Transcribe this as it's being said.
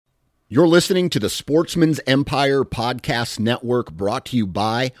You're listening to the Sportsman's Empire Podcast Network, brought to you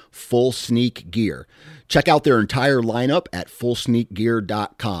by Full Sneak Gear. Check out their entire lineup at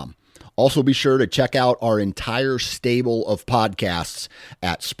fullsneakgear.com. Also be sure to check out our entire stable of podcasts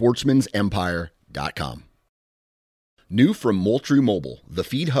at sportsmansempire.com. New from Moultrie Mobile, the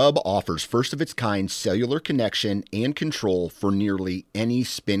Feed Hub offers first-of-its-kind cellular connection and control for nearly any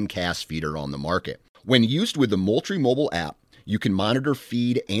spin cast feeder on the market. When used with the Moultrie Mobile app, you can monitor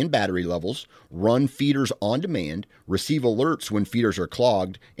feed and battery levels, run feeders on demand, receive alerts when feeders are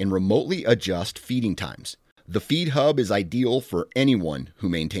clogged, and remotely adjust feeding times. The Feed Hub is ideal for anyone who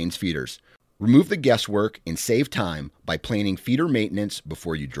maintains feeders. Remove the guesswork and save time by planning feeder maintenance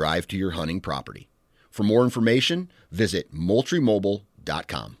before you drive to your hunting property. For more information, visit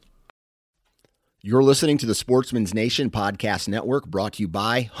MoultrieMobile.com. You're listening to the Sportsman's Nation Podcast Network, brought to you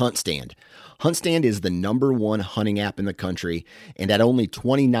by HuntStand. HuntStand is the #1 hunting app in the country, and at only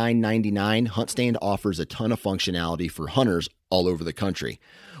 $29.99, HuntStand offers a ton of functionality for hunters all over the country.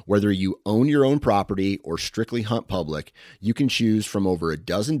 Whether you own your own property or strictly hunt public, you can choose from over a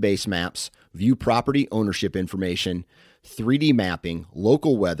dozen base maps, view property ownership information, 3D mapping,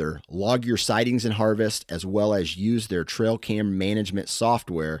 local weather, log your sightings and harvest, as well as use their trail cam management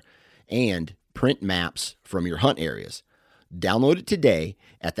software and print maps from your hunt areas. Download it today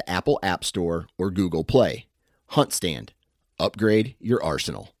at the Apple App Store or Google Play. HuntStand. Upgrade your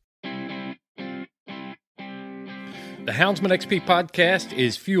arsenal. The Houndsman XP podcast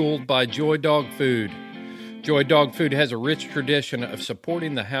is fueled by Joy Dog Food. Joy Dog Food has a rich tradition of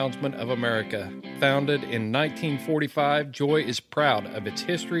supporting the houndsmen of America. Founded in 1945, Joy is proud of its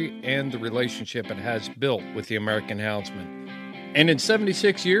history and the relationship it has built with the American houndsman. And in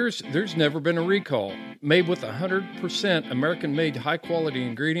 76 years, there's never been a recall. Made with 100% American-made high-quality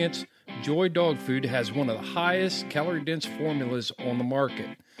ingredients, Joy Dog Food has one of the highest calorie-dense formulas on the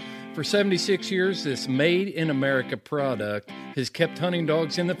market. For 76 years, this made-in-America product has kept hunting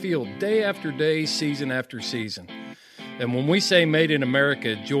dogs in the field day after day, season after season. And when we say made in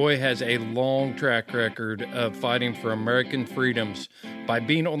America, Joy has a long track record of fighting for American freedoms by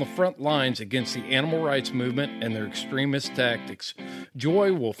being on the front lines against the animal rights movement and their extremist tactics.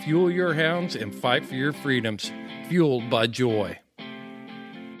 Joy will fuel your hounds and fight for your freedoms. Fueled by Joy.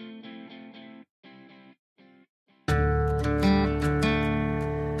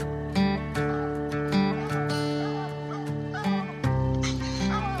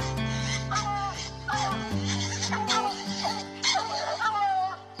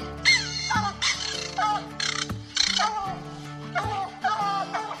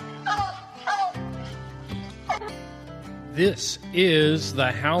 This is the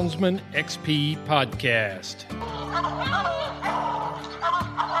Houndsman XP podcast.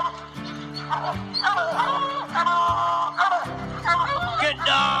 Good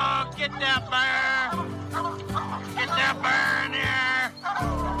dog, get that bear. Get that bear in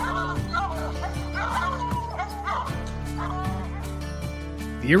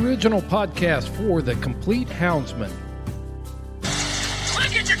The here. original podcast for the complete houndsman.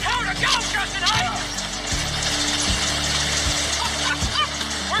 Look at your coat of go, Justin Heights.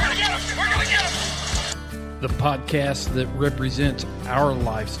 We're gonna get him! The podcast that represents our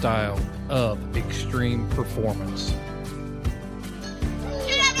lifestyle of extreme performance.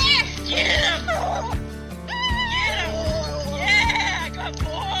 Get up there! Get him! Get him! Yeah, good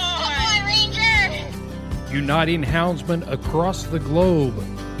boy! Good boy, Ranger! Uniting houndsmen across the globe,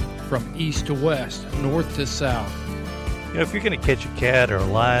 from east to west, north to south. You know, if you're going to catch a cat or a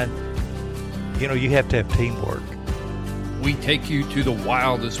lion, you know, you have to have teamwork. We take you to the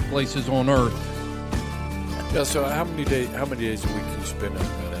wildest places on earth. Yeah, so how many days a week do you spend out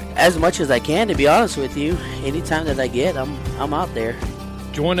there? As much as I can, to be honest with you. Anytime that I get, I'm out there.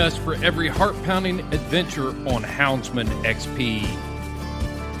 Join us for every heart-pounding adventure on Houndsman XP.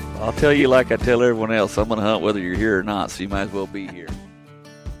 I'll tell you like I tell everyone else, I'm going to hunt whether you're here or not, so you might as well be here.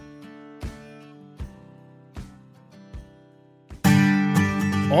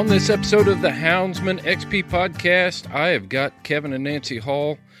 On this episode of the Houndsman XP podcast, I have got Kevin and Nancy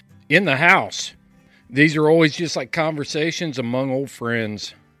Hall in the house. These are always just like conversations among old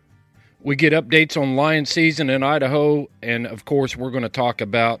friends. We get updates on lion season in Idaho, and of course we're going to talk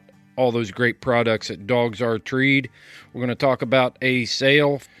about all those great products at Dogs R Treed. We're going to talk about a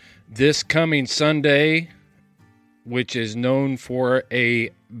sale this coming Sunday, which is known for a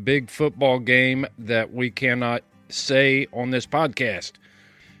big football game that we cannot say on this podcast.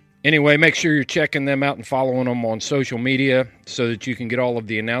 Anyway, make sure you're checking them out and following them on social media so that you can get all of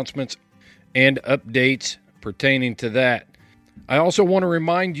the announcements and updates pertaining to that. I also want to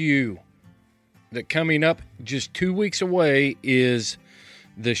remind you that coming up just 2 weeks away is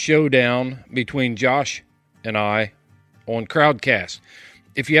the showdown between Josh and I on Crowdcast.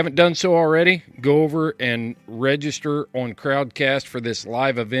 If you haven't done so already, go over and register on Crowdcast for this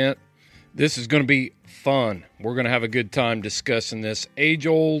live event. This is going to be fun. We're going to have a good time discussing this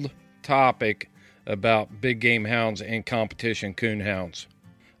age-old topic about big game hounds and competition coon hounds.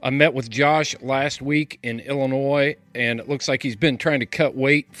 I met with Josh last week in Illinois, and it looks like he's been trying to cut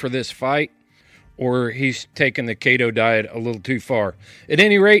weight for this fight, or he's taken the keto diet a little too far. At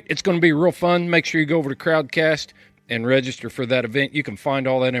any rate, it's going to be real fun. Make sure you go over to Crowdcast and register for that event. You can find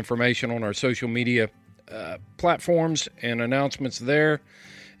all that information on our social media platforms and announcements there.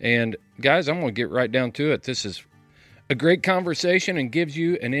 And guys, I'm going to get right down to it. This is a great conversation and gives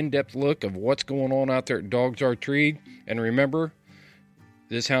you an in-depth look of what's going on out there at Dogs R Treed. And remember,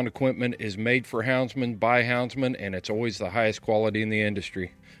 this hound equipment is made for houndsmen by houndsmen, and it's always the highest quality in the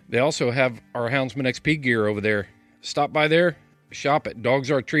industry. They also have our Houndsman XP gear over there. Stop by there, shop at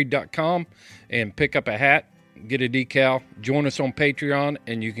dogsrtreed.com, and pick up a hat, get a decal, join us on Patreon,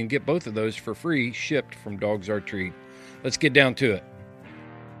 and you can get both of those for free shipped from Dogs R Treed. Let's get down to it.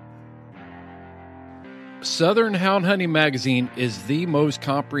 Southern Hound Hunting Magazine is the most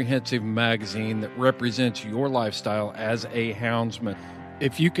comprehensive magazine that represents your lifestyle as a houndsman.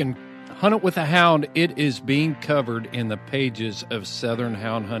 If you can hunt it with a hound, it is being covered in the pages of Southern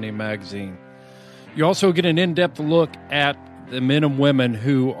Hound Hunting Magazine. You also get an in-depth look at the men and women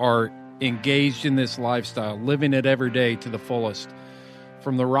who are engaged in this lifestyle, living it every day to the fullest.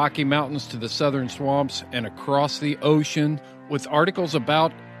 From the Rocky Mountains to the southern swamps and across the ocean, with articles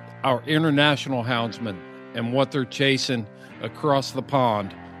about our international houndsmen and what they're chasing across the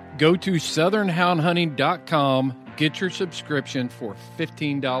pond. Go to southernhoundhunting.com, get your subscription for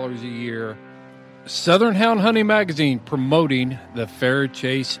 $15 a year. Southern Hound Hunting Magazine, promoting the fair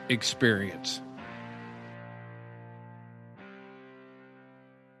chase experience.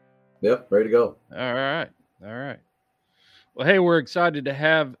 Yep, ready to go. All right. Well, hey, we're excited to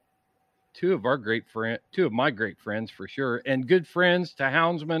have two of my great friends for sure, and good friends to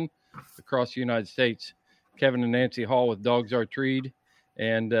houndsmen across the United States. Kevin and Nancy Hall with Dogs R Treed.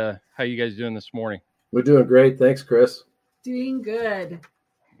 And how you guys doing this morning? We're doing great. Thanks, Chris. Doing good.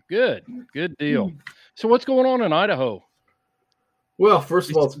 Good deal. So what's going on in Idaho? Well, first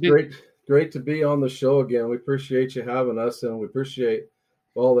of all, it's great to be on the show again. We appreciate you having us, and we appreciate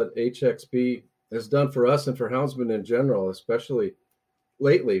all that HXP has done for us and for houndsmen in general, especially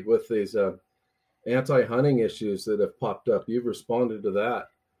lately with these anti-hunting issues that have popped up. You've responded to that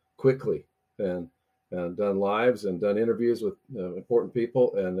quickly and done lives and done interviews with important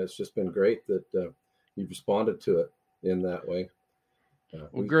people, and it's just been great that you've responded to it in that way.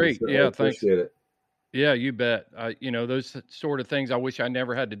 Well, great. Yeah, thanks. Appreciate it. Yeah, you bet. Those sort of things, I wish I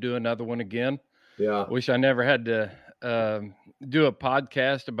never had to do another one again. Yeah. I wish I never had to do a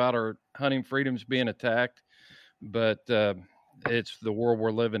podcast about our hunting freedoms being attacked, but it's the world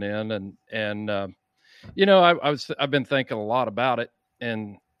we're living in. And I've been thinking a lot about it,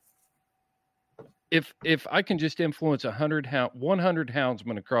 and if I can just influence 100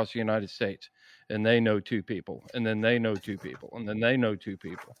 houndsmen across the United States, and they know two people, and then they know two people, and then they know two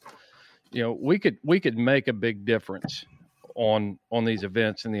people, we could make a big difference on these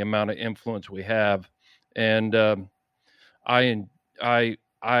events and the amount of influence we have. And I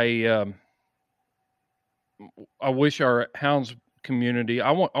wish our hounds community.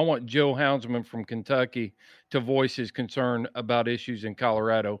 I want Joe Houndsman from Kentucky to voice his concern about issues in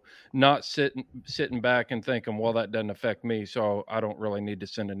Colorado, not sitting back and thinking, well, that doesn't affect me, so I don't really need to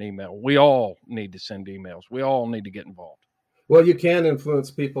send an email. We all need to send emails. We all need to get involved. Well, you can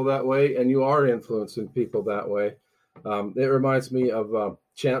influence people that way, and you are influencing people that way. It reminds me of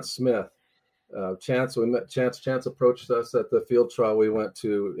Chance Smith. Chance approached us at the field trial we went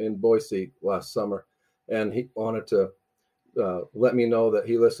to in Boise last summer, and he wanted to let me know that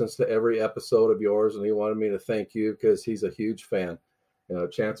he listens to every episode of yours, and he wanted me to thank you because he's a huge fan.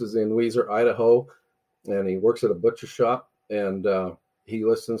 Chance is in Weiser, Idaho, and he works at a butcher shop, and he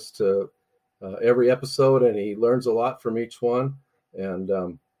listens to every episode, and he learns a lot from each one. And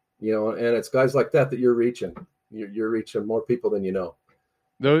and it's guys like that you're reaching. You're reaching more people than you know.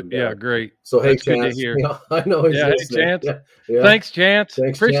 Yeah, great. So hey, That's Chance, good to hear. I know he's listening. Chance. Yeah. Thanks, Chance.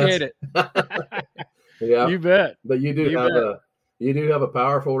 Thanks, Appreciate Chance. it. Yeah, you bet. But you do have a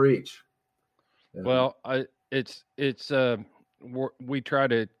powerful reach. Yeah. Well, we try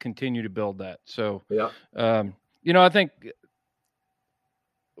to continue to build that. So yeah, I think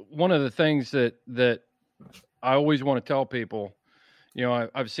one of the things that I always want to tell people,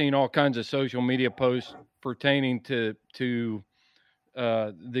 I've seen all kinds of social media posts pertaining to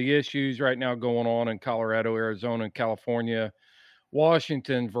the issues right now going on in Colorado, Arizona, and California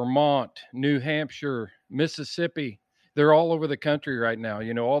Washington, Vermont, New Hampshire, Mississippi. They're all over the country right now.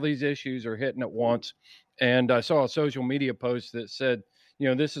 You know, all these issues are hitting at once. And I saw a social media post that said, you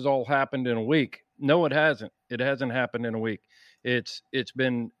know, this has all happened in a week. No, it hasn't. It hasn't happened in a week. It's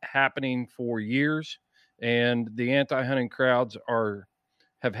been happening for years, and the anti-hunting crowds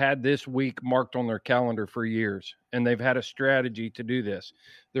have had this week marked on their calendar for years, and they've had a strategy to do this.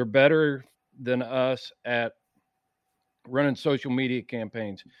 They're better than us at running social media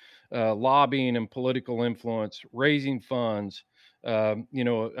campaigns, lobbying and political influence, raising funds.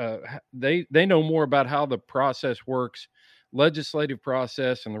 They know more about how the process works, legislative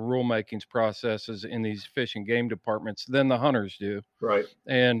process and the rulemakings processes in these fish and game departments than the hunters do. Right.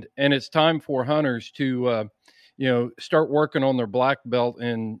 And it's time for hunters to, start working on their black belt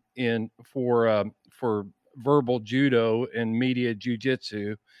for verbal judo and media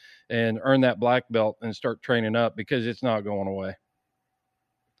jujitsu, and earn that black belt and start training up, because it's not going away.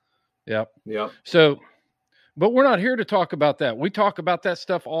 Yep. Yep. So, but we're not here to talk about that. We talk about that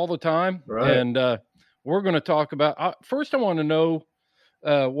stuff all the time. Right. And we're going to talk about, first I want to know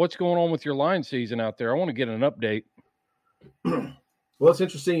what's going on with your line season out there. I want to get an update. Well, it's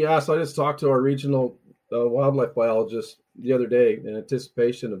interesting you asked. I just talked to our regional wildlife biologist the other day in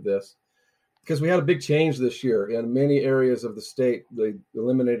anticipation of this, because we had a big change this year in many areas of the state. They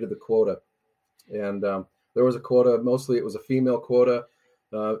eliminated the quota, and there was a quota. Mostly it was a female quota.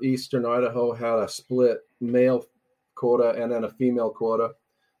 Eastern Idaho had a split male quota and then a female quota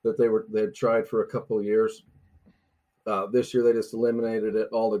that they had tried for a couple of years. This year they just eliminated it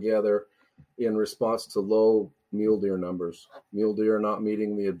altogether in response to low mule deer numbers. Mule deer not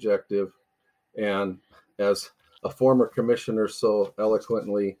meeting the objective, and as a former commissioner so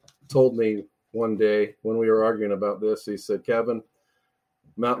eloquently told me one day when we were arguing about this, he said, "Kevin,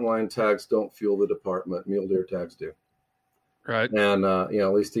 mountain lion tags don't fuel the department. Mule deer tags do." Right. And,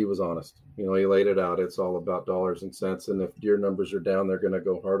 at least he was honest. He laid it out. It's all about dollars and cents. And if deer numbers are down, they're going to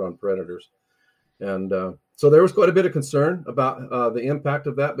go hard on predators. And so there was quite a bit of concern about the impact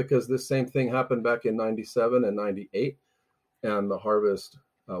of that, because this same thing happened back in 97 and 98. And the harvest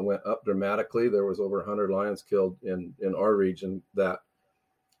went up dramatically. There was over 100 lions killed in our region that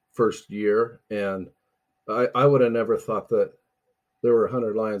first year. And I would have never thought that there were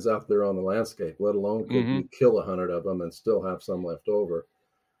 100 lions out there on the landscape, let alone could you kill 100 of them and still have some left over.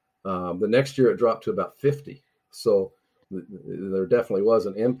 The next year it dropped to about 50. So there definitely was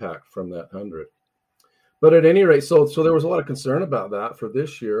an impact from that 100. But at any rate, so there was a lot of concern about that for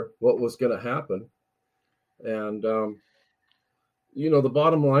this year, what was going to happen. And, the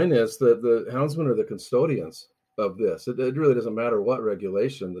bottom line is that the houndsmen are the custodians of this. It really doesn't matter what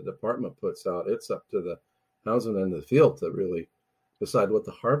regulation the department puts out. It's up to the houndsmen in the field to really decide what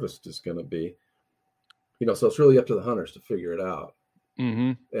the harvest is going to be. So it's really up to the hunters to figure it out.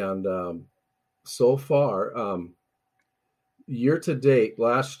 Mm-hmm. And so far, year to date,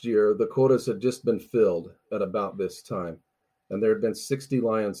 last year, the quotas had just been filled at about this time. And there had been 60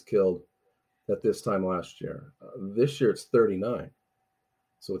 lions killed at this time last year. This year, it's 39.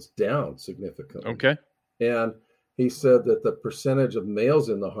 So it's down significantly. Okay. And he said that the percentage of males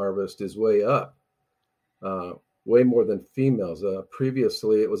in the harvest is way up, way more than females.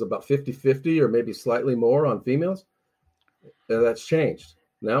 Previously, it was about 50-50 or maybe slightly more on females. And that's changed.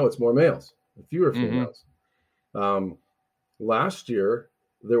 Now it's more males, fewer females. Last year,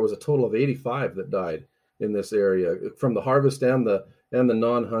 there was a total of 85 that died in this area from the harvest and the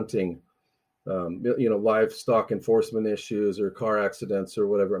non-hunting, livestock enforcement issues or car accidents or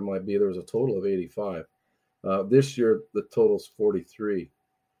whatever it might be. There was a total of 85. This year, the total's 43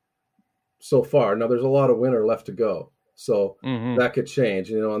 so far. Now, there's a lot of winter left to go, so that could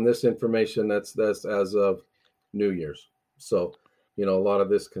change. On this information, that's as of New Year's. So, a lot of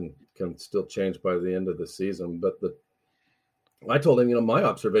this can still change by the end of the season. But I told him, my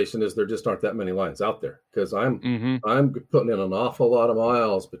observation is there just aren't that many lions out there, because I'm putting in an awful lot of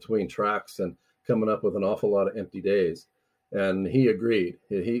miles between tracks and coming up with an awful lot of empty days. And he agreed.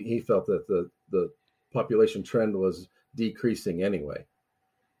 He felt that the population trend was decreasing anyway.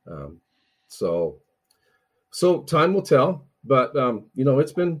 So time will tell. But we're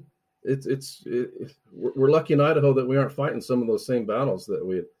lucky in Idaho that we aren't fighting some of those same battles that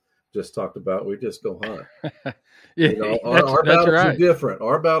we had just talked about. We just go hunt. Our battles are different.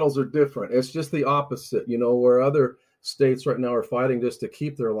 Our battles are different. It's just the opposite. Where other states right now are fighting just to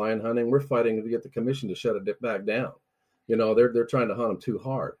keep their lion hunting, we're fighting to get the commission to shut it back down. They're trying to hunt them too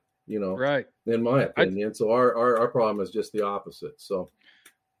hard. Right. In my opinion. So our problem is just the opposite. So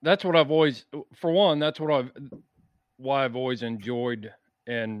that's what I've always, for one, why I've always enjoyed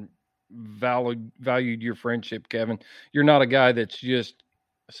and valued your friendship, Kevin. You're not a guy that's just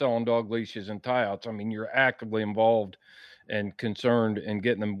selling dog leashes and tie outs. I mean, you're actively involved and concerned and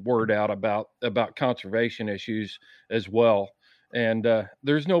getting the word out about conservation issues as well. And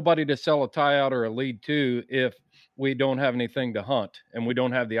there's nobody to sell a tie out or a lead to if we don't have anything to hunt and we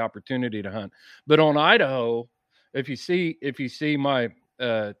don't have the opportunity to hunt. But on Idaho, if you see my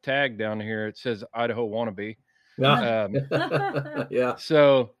tag down here, it says Idaho wannabe. Yeah. Yeah.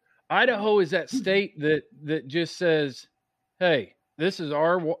 So Idaho is that state that just says, hey, this is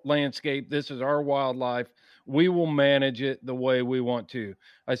our landscape. This is our wildlife. We will manage it the way we want to.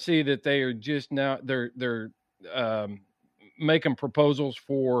 I see that they are just now they're making proposals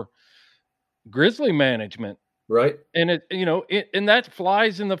for grizzly management. Right. And and that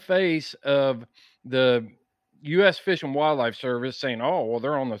flies in the face of the U.S. Fish and Wildlife Service saying, oh, well,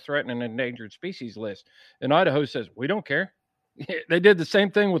 they're on the threatened and endangered species list. And Idaho says, we don't care. They did the same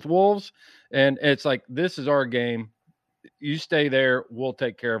thing with wolves. And it's like, this is our game. You stay there. We'll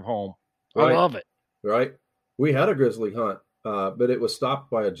take care of home. Right. I love it. Right. We had a grizzly hunt, but it was stopped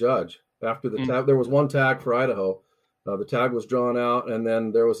by a judge after the tag. There was one tag for Idaho. The tag was drawn out, and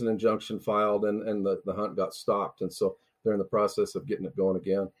then there was an injunction filed, and the hunt got stopped. And so they're in the process of getting it going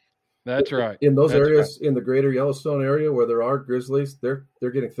again. That's right. In those That's areas, right. in the greater Yellowstone area where there are grizzlies, they're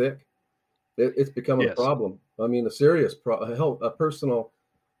getting thick. It's becoming a problem. I mean, a serious a personal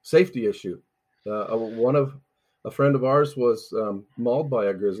safety issue. A friend of ours was mauled by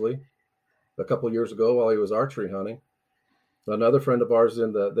a grizzly a couple of years ago while he was archery hunting. Another friend of ours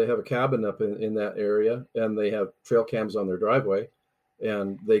they have a cabin up in that area, and they have trail cams on their driveway,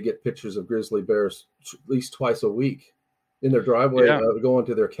 and they get pictures of grizzly bears at least twice a week in their driveway, going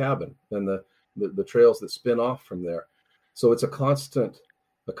to their cabin, and the trails that spin off from there. So it's a constant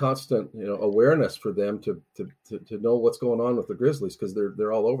awareness for them to know what's going on with the grizzlies, because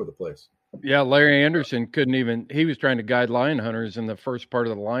they're all over the place. Yeah, Larry Anderson he was trying to guide lion hunters in the first part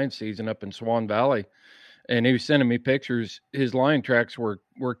of the lion season up in Swan Valley. And he was sending me pictures. His lion tracks were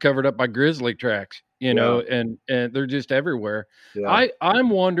covered up by grizzly tracks, and they're just everywhere. Yeah. I'm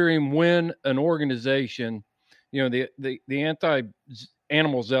wondering when an organization, the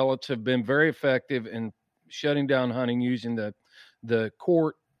anti-animal zealots have been very effective in shutting down hunting using the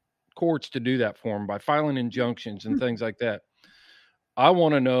courts to do that for them by filing injunctions and things like that. I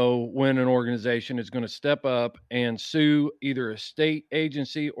want to know when an organization is going to step up and sue either a state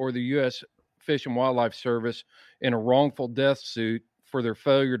agency or the U.S. Fish and Wildlife Service in a wrongful death suit for their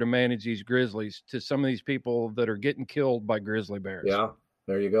failure to manage these grizzlies, to some of these people that are getting killed by grizzly bears. Yeah,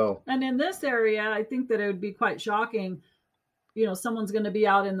 there you go. And in this area, I think that it would be quite shocking. Someone's going to be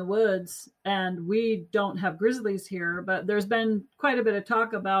out in the woods, and we don't have grizzlies here, but there's been quite a bit of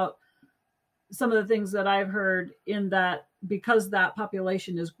talk about some of the things that I've heard in that, because that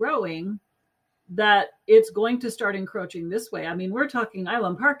population is growing, that it's going to start encroaching this way. I mean, we're talking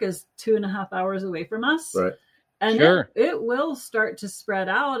Island Park is 2.5 hours away from us. Right. And sure. it will start to spread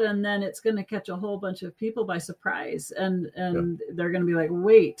out, and then it's going to catch a whole bunch of people by surprise. And they're going to be like,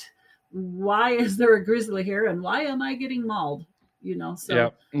 wait, why is there a grizzly here? And why am I getting mauled?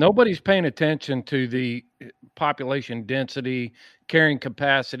 So nobody's paying attention to the population density, carrying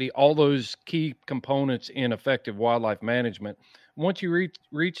capacity, all those key components in effective wildlife management. Once you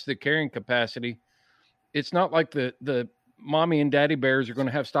reach the carrying capacity, it's not like the mommy and daddy bears are going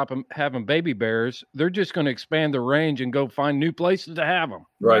to stop having baby bears. They're just going to expand their range and go find new places to have them.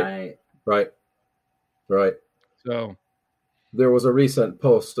 Right. So there was a recent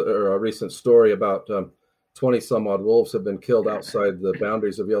post or a recent story about 20 some odd wolves have been killed outside the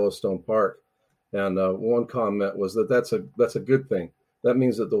boundaries of Yellowstone Park. And one comment was that's a good thing. That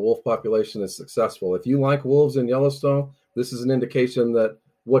means that the wolf population is successful. If you like wolves in Yellowstone, this is an indication that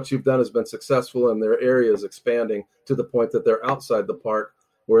what you've done has been successful, and their area is expanding to the point that they're outside the park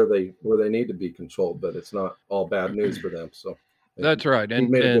where they need to be controlled. But it's not all bad news for them. So that's right. And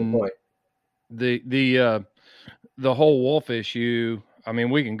made a good point. The whole wolf issue, I mean,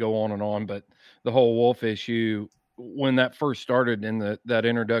 we can go on and on, but the whole wolf issue, when that first started in that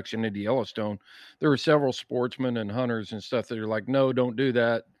introduction into Yellowstone, there were several sportsmen and hunters and stuff that are like, no, don't do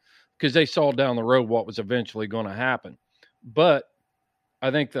that, because they saw down the road what was eventually going to happen. But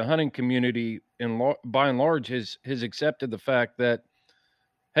I think the hunting community, by and large, has accepted the fact that,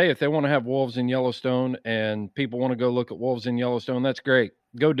 hey, if they want to have wolves in Yellowstone and people want to go look at wolves in Yellowstone, that's great.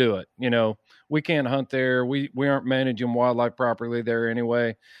 Go do it. We can't hunt there. We aren't managing wildlife properly there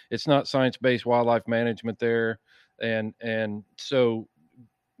anyway. It's not science-based wildlife management there. And so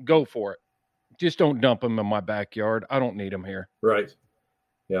go for it. Just don't dump them in my backyard. I don't need them here. Right.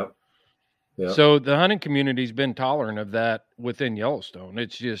 Yeah. Yeah. So the hunting community's been tolerant of that within Yellowstone.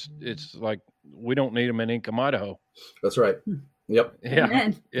 It's like we don't need them in Ingham, Idaho. That's right. Yep.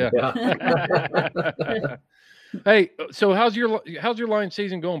 Yeah. Yeah. Hey, so how's your lion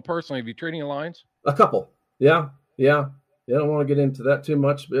season going personally? Have you treated any lions? A couple. Yeah. I don't want to get into that too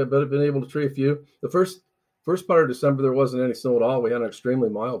much, but I've been able to tree a few. The first part of December, there wasn't any snow at all. We had an extremely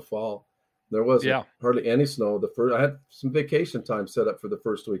mild fall. There wasn't hardly any snow. I had some vacation time set up for the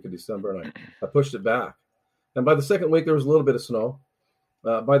first week of December, and I pushed it back. And by the second week, there was a little bit of snow.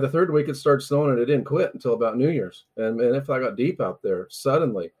 By the third week, it started snowing, and it didn't quit until about New Year's. And if I got deep out there,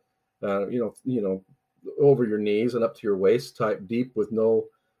 suddenly, over your knees and up to your waist type deep with no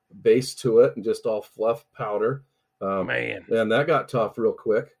base to it and just all fluff powder. Man. And that got tough real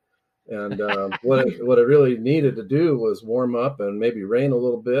quick. And what it really needed to do was warm up and maybe rain a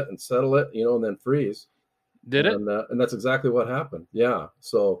little bit and settle it, and then freeze. Did it? And that's exactly what happened. Yeah.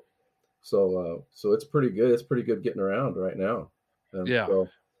 So it's pretty good. It's pretty good getting around right now. And so,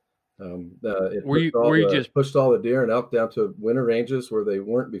 it pushed all the deer and elk down to winter ranges where they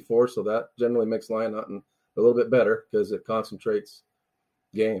weren't before. So that generally makes lion hunting a little bit better because it concentrates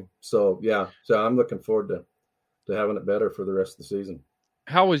game. So I'm looking forward to having it better for the rest of the season.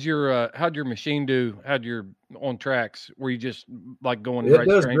 How was how'd your machine do? How'd your on tracks? Were you just like going It right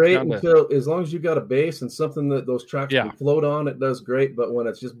does straight great down until as long as you got a base and something that those tracks can float on, it does great. But when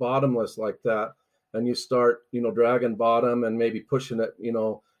it's just bottomless like that, and you start, dragging bottom and maybe pushing it,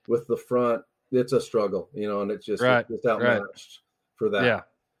 with the front, it's a struggle, and it's just it's outmatched for that. Yeah.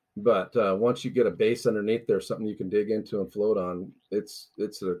 But once you get a base underneath there, something you can dig into and float on, it's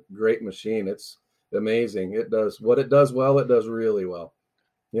a great machine. It's amazing. It does what it does well. It does really well.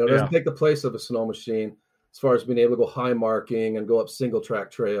 It doesn't take the place of a snow machine as far as being able to go high marking and go up single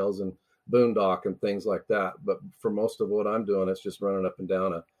track trails and boondock and things like that. But for most of what I'm doing, it's just running up and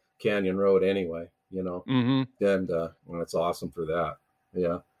down a canyon road anyway, Mm-hmm. And it's awesome for that.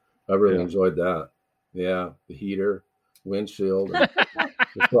 Yeah. I really enjoyed that. Yeah. The heater, windshield, and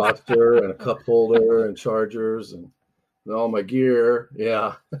the thruster and a cup holder and chargers and all my gear.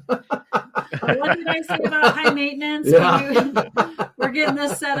 Yeah. What did I say about high maintenance? Yeah. We're getting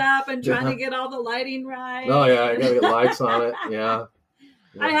this set up and trying to get all the lighting right. Oh yeah, I gotta get lights on it. Yeah.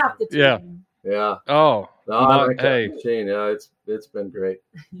 I have to. Yeah. Oh. No, I like that machine. Yeah, it's been great.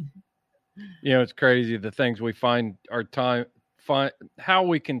 It's crazy the things we find how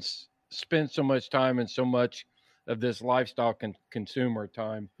we can spend so much time and so much of this livestock and consumer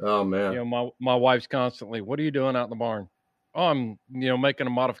time. Oh man. My wife's constantly, what are you doing out in the barn? Oh, I'm, making a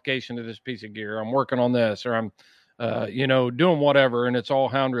modification to this piece of gear. I'm working on this, or I'm, doing whatever. And it's all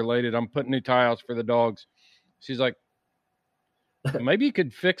hound related. I'm putting new tie outs for the dogs. She's like, maybe you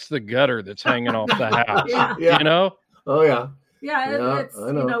could fix the gutter that's hanging off the house. Yeah. Oh yeah. Yeah. It's,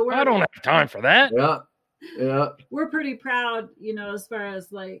 I know. I don't have time for that. Yeah. We're pretty proud, as far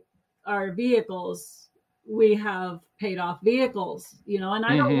as like our vehicles, we have paid off vehicles, and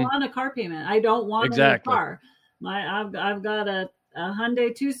I don't want a car payment. I don't want a new car. I've got a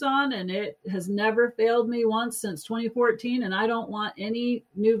Hyundai Tucson, and it has never failed me once since 2014, and I don't want any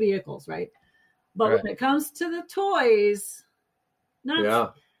new vehicles, right? But when it comes to the toys,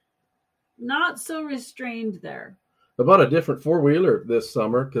 not so restrained there. I bought a different four-wheeler this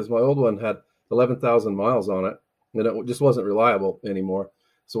summer because my old one had 11,000 miles on it, and it just wasn't reliable anymore.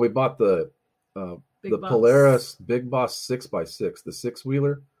 So we bought the Polaris Big Boss 6x6, the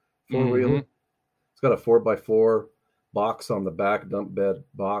six-wheeler four-wheeler. Mm-hmm. It's got a 4x4 box on the back, dump bed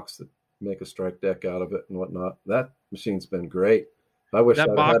box that make a strike deck out of it and whatnot. That machine's been great. I wish I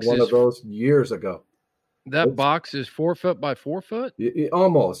had one of those years ago. That box is 4 foot by 4 foot?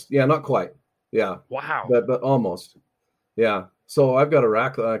 Almost. Yeah, not quite. Yeah. Wow. But almost. Yeah. So I've got a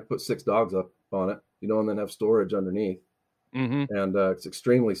rack that I can put 6 dogs up on it, and then have storage underneath. Mm-hmm. And it's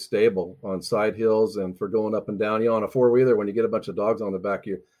extremely stable on side hills and for going up and down. On a four-wheeler, when you get a bunch of dogs on the back,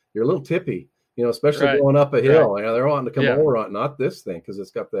 you're a little tippy, especially going up a hill. Right. They're wanting to come over on not this thing because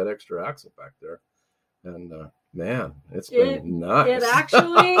it's got that extra axle back there. And man, it's been nice. It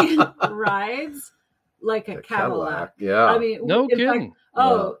actually rides like a Cadillac. Yeah. I mean, no kidding.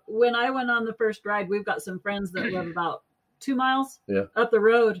 Fact, when I went on the first ride, we've got some friends that live about 2 miles up the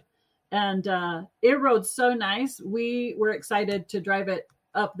road. And it rode so nice. We were excited to drive it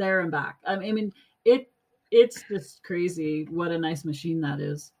up there and back. I mean, it's just crazy what a nice machine that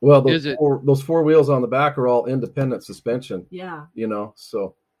is. Well, those four wheels on the back are all independent suspension. Yeah.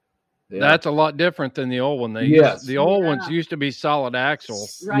 So. Yeah. That's a lot different than the old one. The old ones used to be solid axle.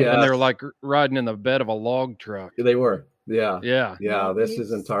 Right. And they were like riding in the bed of a log truck. They were. Yeah. Yeah. This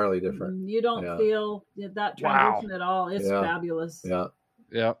is entirely different. You don't feel that transition at all. It's fabulous. Yeah.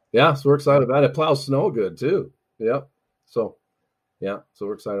 Yeah. Yeah, so we're excited about it. It plows snow good too. Yep. So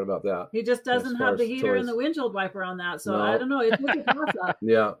we're excited about that. He just doesn't As far have the as heater and toys. the windshield wiper on that. So No. I don't know. It's a toss up.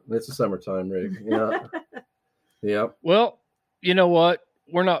 Yeah, it's a summertime rig. Yeah. Yep. Well, you know what?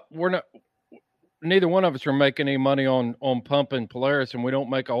 We're not. Neither one of us are making any money on pumping Polaris, and we don't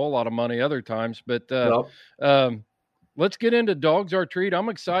make a whole lot of money other times. But let's get into Dogs Are Treat. I'm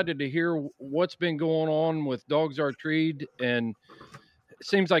excited to hear what's been going on with Dogs Are Treat, and it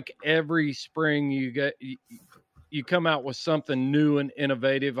seems like every spring you come out with something new and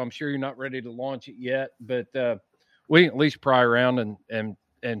innovative. I'm sure you're not ready to launch it yet, but we can at least pry around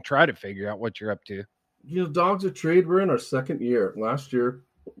and try to figure out what you're up to. You know, Dogs Are Treat, we're in our second year. Last year,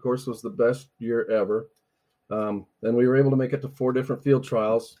 of course, was the best year ever. And we were able to make it to 4 different field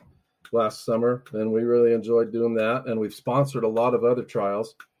trials last summer, and we really enjoyed doing that. And we've sponsored a lot of other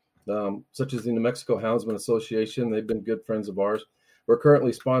trials, such as the New Mexico Houndsman Association. They've been good friends of ours. We're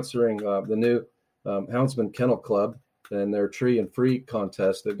currently sponsoring the new Houndsman Kennel Club and their Tree and Free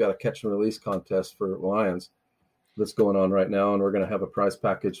contest. They've got a catch and release contest for lions that's going on right now, and we're going to have a prize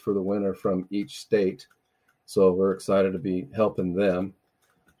package for the winner from each state. So we're excited to be helping them.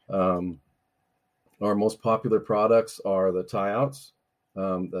 Our most popular products are the tie-outs.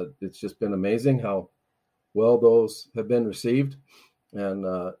 It's just been amazing how well those have been received,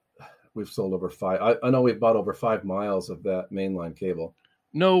 and we've sold over 5. I know we've bought over 5 miles of that mainline cable.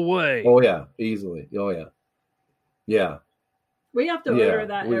 No way. Oh yeah, easily. Oh yeah. We have to order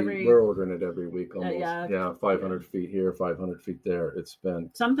that we're ordering it every week almost. Yeah. 500 feet here, 500 feet there. It's been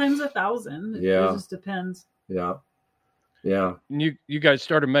sometimes 1,000. It just depends. Yeah. And you guys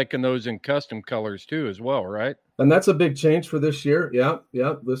started making those in custom colors too, as well, right? And that's a big change for this year. Yeah.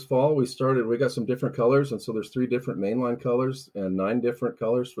 This fall we got some different colors, and so there's 3 different mainline colors and 9 different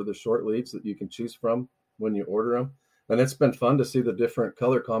colors for the short leads that you can choose from when you order them. And it's been fun to see the different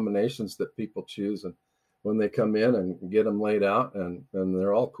color combinations that people choose, and when they come in and get them laid out, and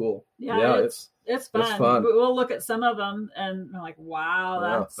they're all cool. Yeah, it's fun. It's fun. We'll look at some of them and we're like, wow,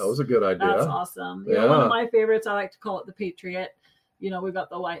 that was a good idea. That's awesome. Yeah. One of my favorites, I like to call it the Patriot. We've got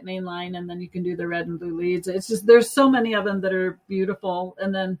the white main line, and then you can do the red and blue leads. It's just, there's so many of them that are beautiful.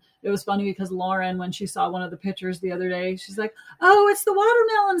 And then it was funny because Lauren, when she saw one of the pictures the other day, she's like, oh, it's the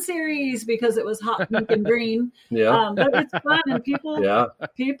watermelon series, because it was hot pink and green. Yeah. But it's fun, and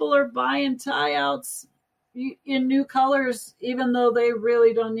people are buying tie outs in new colors, even though they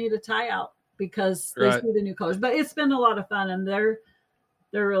really don't need a tie out because they see the new colors. But it's been a lot of fun, and they're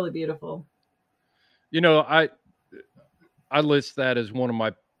really beautiful. I list that as one of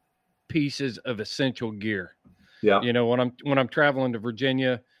my pieces of essential gear. Yeah. When I'm traveling to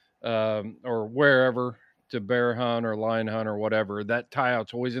Virginia or wherever to bear hunt or lion hunt or whatever, that tie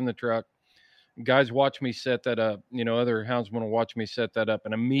out's always in the truck. Guys watch me set that up. Other houndsmen will watch me set that up,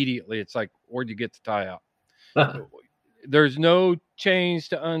 and immediately it's like, where'd you get the tie out? There's no chains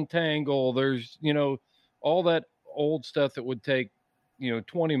to untangle. There's, all that old stuff that would take,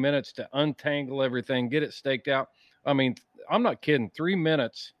 20 minutes to untangle everything, get it staked out. I mean, I'm not kidding. 3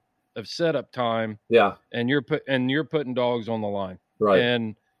 minutes of setup time. Yeah. And you're putting dogs on the line. Right.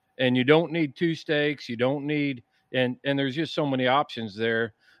 And you don't need 2 stakes. You don't need, and there's just so many options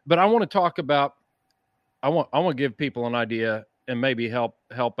there. But I want to talk about, I want to give people an idea and maybe help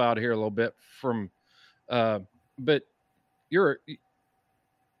out here a little bit from, but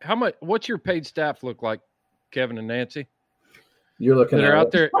what's your paid staff look like, Kevin and Nancy? You're looking at they're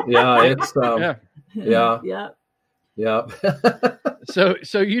out there. Yeah. It's, Yeah.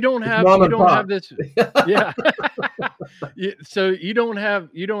 So you don't have this. Yeah. So you don't have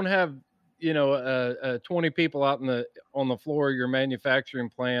 20 people out on the floor of your manufacturing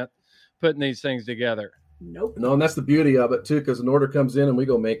plant putting these things together. Nope. No, and that's the beauty of it too, because an order comes in and we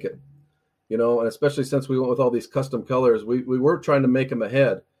go make it. And especially since we went with all these custom colors, we were trying to make them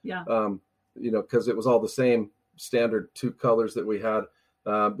ahead. Yeah. Because it was all the same standard 2 colors that we had.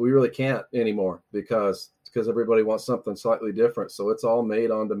 We really can't anymore because everybody wants something slightly different. So it's all made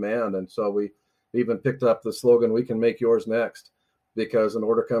on demand. And so we even picked up the slogan, we can make yours next, because an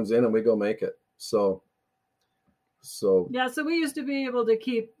order comes in and we go make it. So yeah, so we used to be able to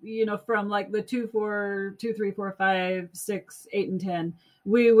keep, from like the 2, 4, 2, 3, 4, 5, 6, 8, and 10,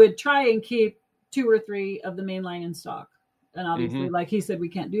 we would try and keep 2 or 3 of the main line in stock. And obviously, like he said, we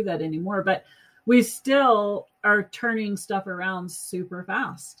can't do that anymore, but we still are turning stuff around super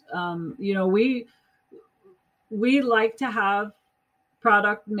fast. We like to have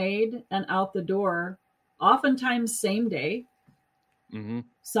product made and out the door, oftentimes same day,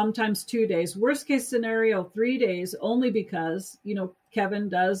 sometimes 2 days, worst case scenario, 3 days, only because, Kevin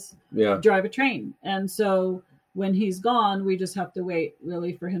does drive a train. And so when he's gone, we just have to wait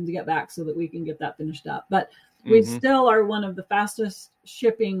really for him to get back so that we can get that finished up. But we still are one of the fastest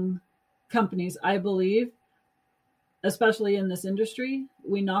shipping companies, I believe, especially in this industry.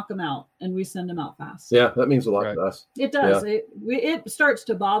 We knock them out and we send them out fast. Yeah, that means a lot to us. It does. Yeah. It starts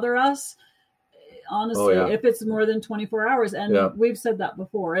to bother us, honestly, if it's more than 24 hours. And we've said that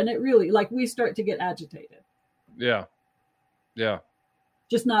before. And it really, like, we start to get agitated. Yeah. Yeah.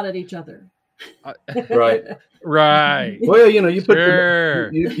 Just not at each other. Right. Right. Well, you put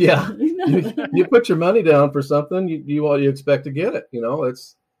you put your money down for something, you expect to get it.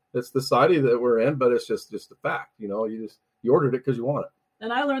 It's the society that we're in, but it's just a fact. You ordered it because you want it.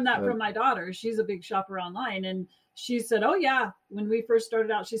 And I learned that from my daughter. She's a big shopper online, and she said, "Oh yeah." When we first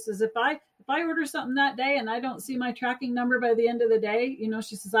started out, she says, "If I order something that day and I don't see my tracking number by the end of the day,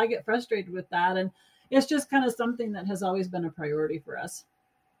 she says I get frustrated with that." And it's just kind of something that has always been a priority for us.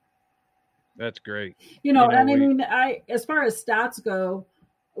 That's great. As far as stats go,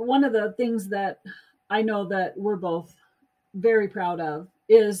 one of the things that I know that we're both very proud of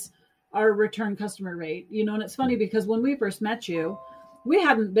is our return customer rate. And it's funny because when we first met you, we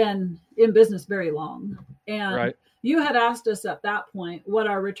hadn't been in business very long. And you had asked us at that point what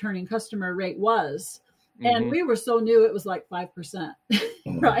our returning customer rate was. And we were so new, it was like 5%,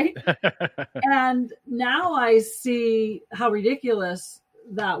 right? And now I see how ridiculous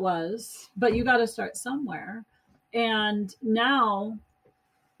that was, but you got to start somewhere. And now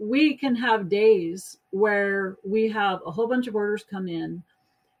we can have days where we have a whole bunch of orders come in,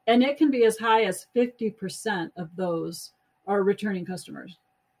 and it can be as high as 50% of those are returning customers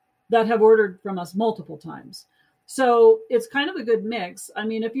that have ordered from us multiple times. So it's kind of a good mix. I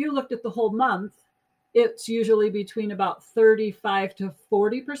mean, if you looked at the whole month, it's usually between about 35 to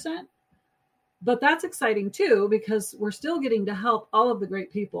 40%. But that's exciting too, because we're still getting to help all of the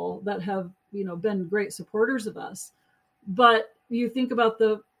great people that have, been great supporters of us. But you think about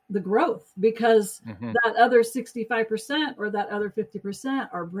the growth, because that other 65% or that other 50%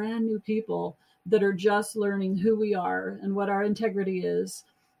 are brand new people that are just learning who we are and what our integrity is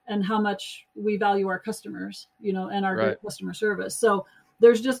and how much we value our customers, and our great customer service. So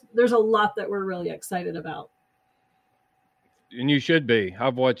there's a lot that we're really excited about. And you should be.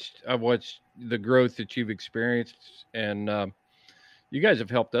 I've watched the growth that you've experienced, and you guys have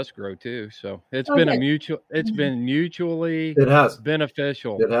helped us grow too. So it's been mutually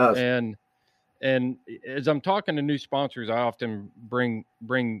beneficial. It has. And as I'm talking to new sponsors, I often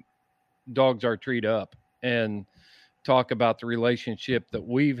bring Dogs Our Treat up and talk about the relationship that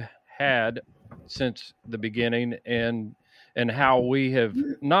we've had since the beginning, and how we have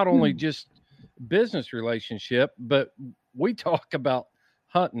not only just business relationship, but we talk about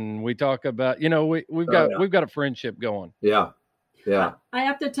hunting. We talk about, we've got a friendship going. Yeah. Yeah. I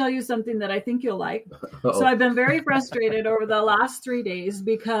have to tell you something that I think you'll like. So I've been very frustrated over the last 3 days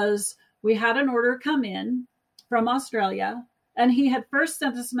because we had an order come in from Australia, and he had first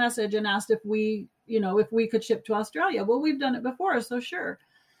sent us a message and asked if we could ship to Australia. Well, we've done it before, so sure.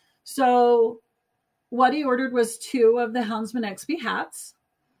 So what he ordered was 2 of the Houndsman XP hats,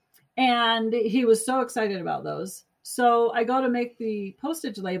 and he was so excited about those. So I go to make the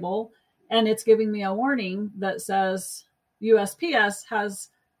postage label, and it's giving me a warning that says USPS has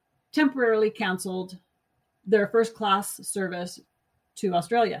temporarily canceled their first class service to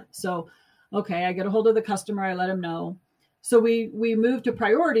Australia. So, okay, I get a hold of the customer. I let him know. So we moved to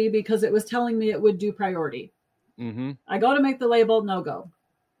priority because it was telling me it would do priority. I go to make the label, no go.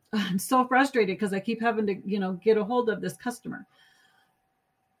 I'm so frustrated because I keep having to, get a hold of this customer.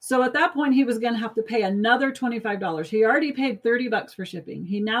 So at that point, he was going to have to pay another $25. He already paid $30 for shipping.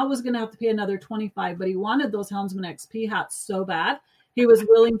 He now was going to have to pay another $25, but he wanted those Houndsman XP hats so bad, he was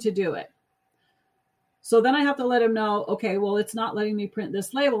willing to do it. So then I have to let him know, okay, well, it's not letting me print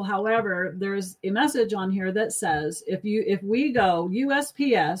this label. However, there's a message on here that says, if we go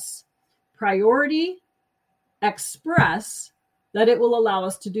USPS Priority Express, that it will allow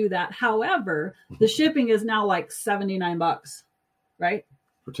us to do that. However, the shipping is now like $79, right?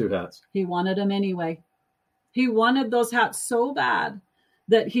 For 2 hats. He wanted them anyway. He wanted those hats so bad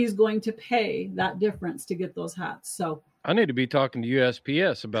that he's going to pay that difference to get those hats. So I need to be talking to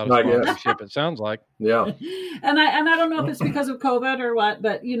USPS about a sponsorship. It sounds like. Yeah. And I don't know if it's because of COVID or what,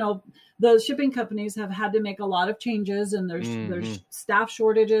 but the shipping companies have had to make a lot of changes, and there's staff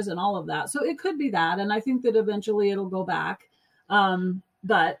shortages and all of that. So it could be that, and I think that eventually it'll go back.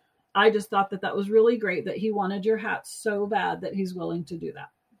 But I just thought that was really great that he wanted your hat so bad that he's willing to do that.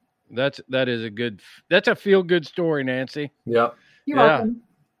 That's a feel good story, Nancy. Yeah. You're welcome.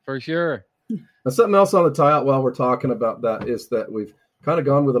 For sure. And something else on the tie out while we're talking about that is that we've kind of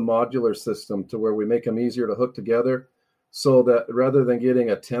gone with a modular system to where we make them easier to hook together, so that rather than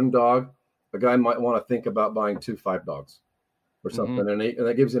getting a 10 dog, a guy might want to think about buying 2 5-dogs or something. And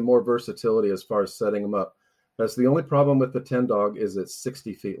that gives him more versatility as far as setting them up. That's the only problem with the 10 dog is it's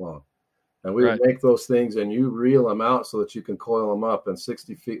 60 feet long. And we would make those things and you reel them out so that you can coil them up. And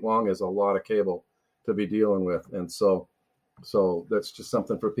 60 feet long is a lot of cable to be dealing with. And so that's just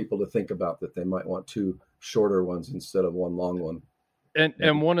something for people to think about, that they might want 2 shorter ones instead of 1 long one.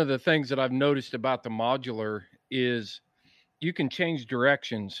 And one of the things that I've noticed about the modular is you can change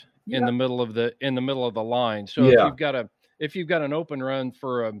directions in the middle of the line. So if you've got an open run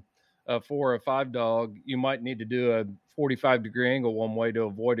for a 4 or 5 dog, you might need to do a 45-degree angle one way to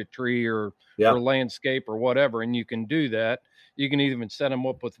avoid a tree or landscape or whatever, and you can do that. You can even set them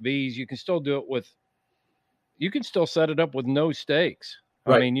up with V's. You can still do it you can still set it up with no stakes.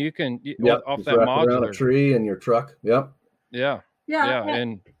 Right. I mean, you can off that modular a tree in your truck. Yep. Yeah.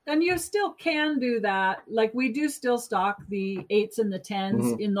 And you still can do that. Like, we do still stock the 8s and the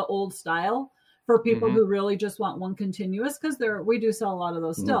 10s in the old style for people who really just want one continuous, because we do sell a lot of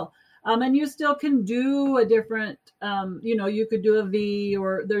those still. And you still can do a different, you could do a V,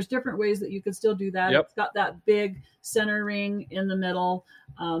 or there's different ways that you could still do that. It's got that big center ring in the middle.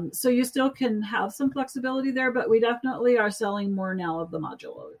 So you still can have some flexibility there, but we definitely are selling more now of the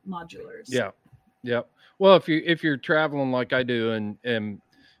modulars. Yeah. Yep. Well, if you're traveling like I do, and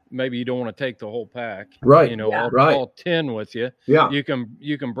maybe you don't want to take the whole pack, right? All 10 with you. Yeah. You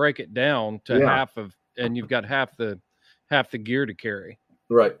can break it down to half of, and you've got half the gear to carry.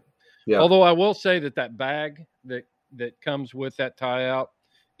 Right. Yeah. Although I will say that bag that comes with that tie out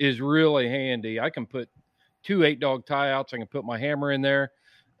is really handy. I can put 2 8-dog tie outs. I can put my hammer in there.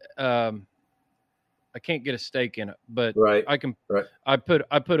 I can't get a stake in it, but I can. Right. I put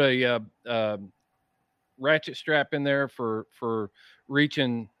a ratchet strap in there for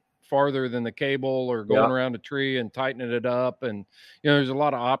reaching farther than the cable, or going around a tree and tightening it up. And, there's a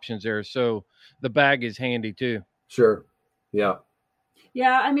lot of options there. So the bag is handy too. Sure. Yeah.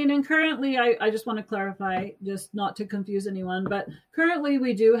 Yeah, I mean, and currently, I just want to clarify, just not to confuse anyone, but currently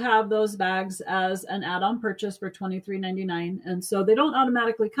we do have those bags as an add-on purchase for $23.99, and so they don't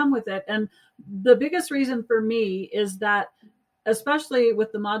automatically come with it. And the biggest reason for me is that, especially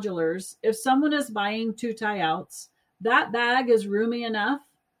with the modulars, if someone is buying 2 tie-outs, that bag is roomy enough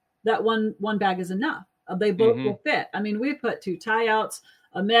that one bag is enough. They both will fit. I mean, we put 2 tie-outs,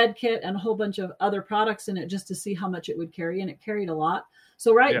 a med kit, and a whole bunch of other products in it just to see how much it would carry, and it carried a lot.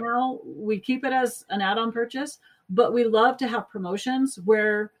 So now we keep it as an add-on purchase, but we love to have promotions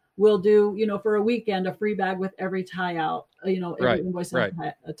where we'll do, for a weekend, a free bag with every tie out, every invoice has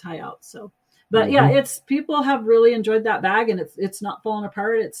a tie out. So, but people have really enjoyed that bag, and it's not falling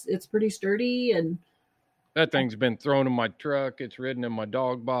apart. It's pretty sturdy, and that thing's been thrown in my truck. It's ridden in my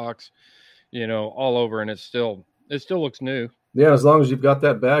dog box, all over, and it still looks new. Yeah. As long as you've got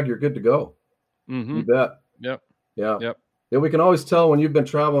that bag, you're good to go. Mm-hmm. You bet. Yep. Yeah. Yep. Yeah, we can always tell when you've been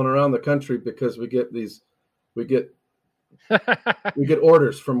traveling around the country, because we get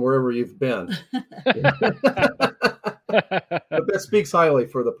orders from wherever you've been. But that speaks highly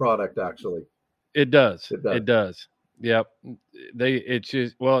for the product, actually. It does. Yep.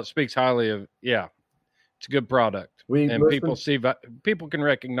 It speaks highly of, it's a good product. People can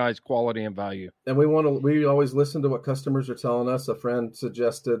recognize quality and value. And we always listen to what customers are telling us. A friend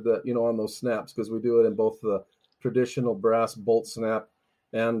suggested that, on those snaps, because we do it in both the traditional brass bolt snap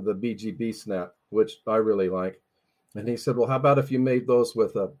and the BGB snap, which I really like. And he said, well, how about if you made those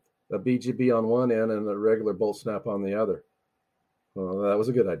with a BGB on one end and a regular bolt snap on the other? Well, that was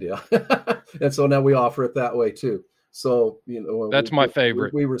a good idea. And so now we offer it that way too. So, that's my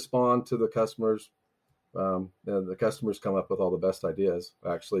favorite. We respond to the customers. And the customers come up with all the best ideas,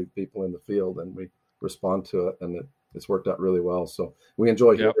 actually, people in the field, and we respond to it, and it's worked out really well. So we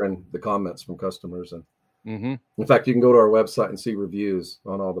enjoy hearing the comments from customers. And in fact, you can go to our website and see reviews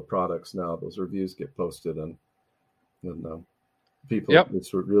on all the products now. Those reviews get posted, and people,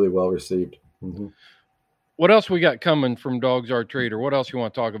 it's really well received. Mm-hmm. What else we got coming from Dogs R Treat, or what else you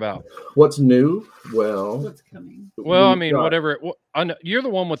want to talk about? What's new? Well, what's coming? Well, I mean, whatever. I know, you're the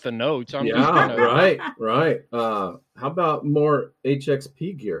one with the notes. Right. How about more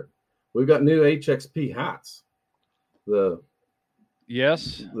HXP gear? We've got new HXP hats. The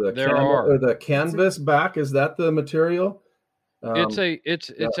canvas back, is that the material?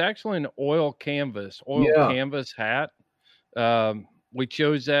 It's actually an oil canvas hat. We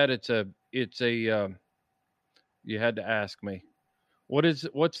chose that. It's a you had to ask me. What's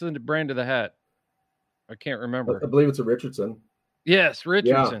the brand of the hat? I can't remember. I believe it's a Richardson. Yes,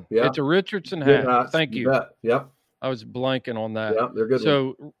 Richardson. Yeah. It's a Richardson hat. Thank you. Yep. I was blanking on that. Yeah, they're good.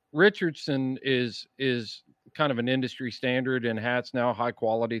 So Richardson is kind of an industry standard in hats now, high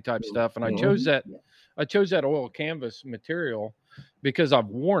quality type stuff. And I chose that oil canvas material because I've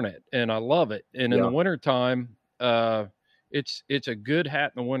worn it and I love it. And in the wintertime, it's a good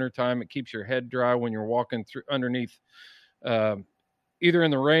hat in the wintertime. It keeps your head dry when you're walking through underneath, either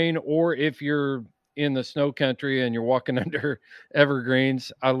in the rain or if you're in the snow country and you're walking under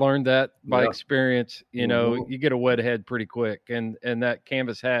evergreens. I learned that by experience. You know, you get a wet head pretty quick, and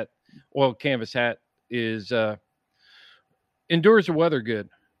that oil canvas hat is endures the weather good.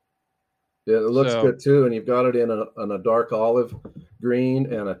 Yeah, it looks good too, and you've got it in a dark olive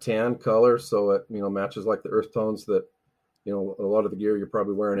green and a tan color, so it matches like the earth tones that a lot of the gear you're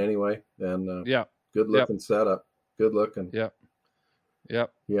probably wearing anyway. And good looking setup, good looking. Yep.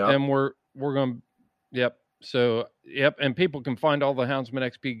 And we're going to. Yep. So, and people can find all the Houndsman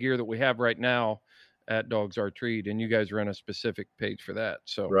XP gear that we have right now at Dogs Are Treed, and you guys are in a specific page for that.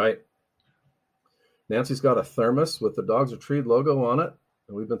 So, right. Nancy's got a thermos with the Dogs Are Treed logo on it,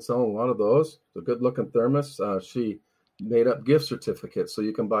 and we've been selling a lot of those. It's a good-looking thermos. She made up gift certificates, so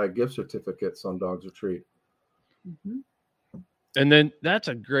you can buy gift certificates on Dogs Are Treed. Mm-hmm. And then that's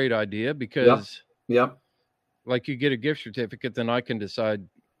a great idea because, like, you get a gift certificate, then I can decide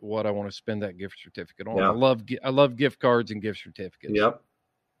what I want to spend that gift certificate on. I love gift cards and gift certificates. Yep.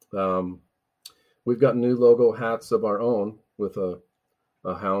 We've got new logo hats of our own with a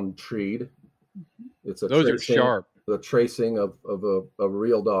hound treed. It's those are sharp. The tracing of a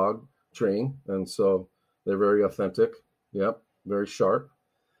real dog treeing, and so they're very authentic. Yep, very sharp.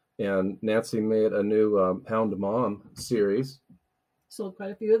 And Nancy made a new Hound Mom series. Sold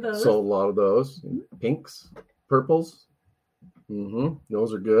quite a few of those. Sold a lot of those. Pinks, purples.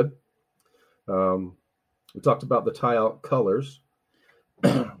 Those are good. We talked about the tie-out colors.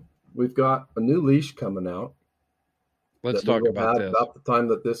 We've got a new leash coming out. Let's talk about this. About the time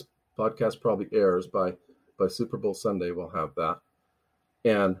that this podcast probably airs, by Super Bowl Sunday, we'll have that.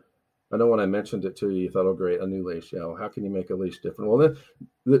 And I know when I mentioned it to you, you thought, "Oh, great, a new leash." Yeah, well, how can you make a leash different? Well,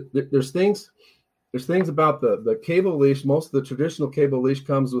 there's things about the cable leash. Most of the traditional cable leash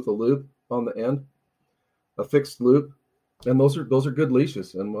comes with a loop on the end, a fixed loop. And those are good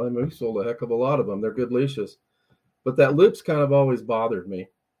leashes, and we sold a heck of a lot of them. They're good leashes, but that loop's kind of always bothered me,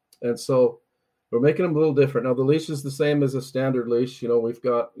 and so we're making them a little different. Now the leash is the same as a standard leash. We've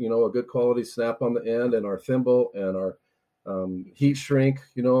got a good quality snap on the end, and our thimble, and our heat shrink.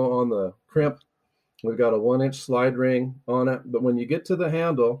 On the crimp, we've got a 1-inch slide ring on it. But when you get to the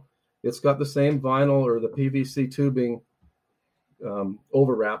handle, it's got the same vinyl or the PVC tubing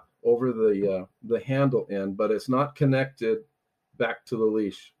overwrap over the handle end, but it's not connected back to the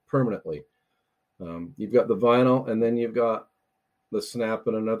leash permanently. You've got the vinyl, and then you've got the snap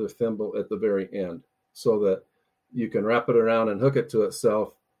and another thimble at the very end, so that you can wrap it around and hook it to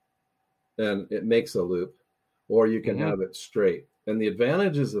itself, and it makes a loop, or you can have it straight. And the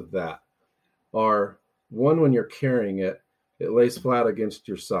advantages of that are, one, when you're carrying it, it lays flat against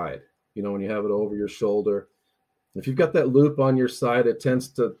your side. When you have it over your shoulder. If you've got that loop on your side, it tends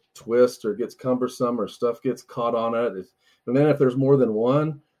to twist or gets cumbersome, or stuff gets caught on it. And then if there's more than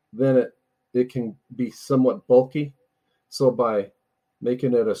one, then it can be somewhat bulky. So by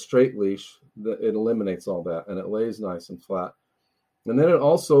making it a straight leash, it eliminates all that, and it lays nice and flat. And then it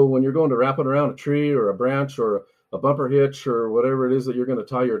also, when you're going to wrap it around a tree or a branch or a bumper hitch or whatever it is that you're going to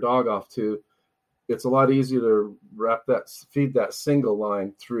tie your dog off to, it's a lot easier to feed that single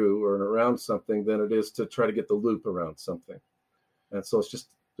line through or around something than it is to try to get the loop around something. And so it's just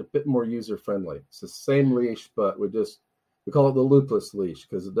a bit more user friendly. It's the same leash, but we call it the loopless leash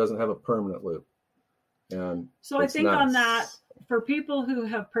because it doesn't have a permanent loop. And so I think on that, for people who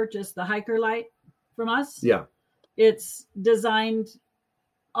have purchased the Hiker Light from us, it's designed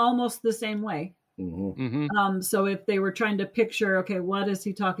almost the same way. So if they were trying to picture, okay, what is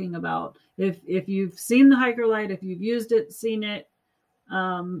he talking about? If you've seen the Hiker Light, if you've used it, seen it,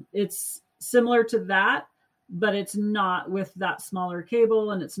 it's similar to that, but it's not with that smaller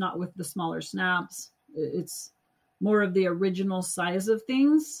cable, and it's not with the smaller snaps. It's more of the original size of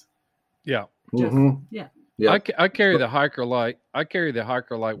things. Yeah. I carry the Hiker Light. I carry the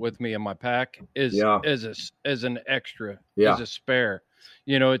Hiker Light with me in my pack as an extra, as a spare.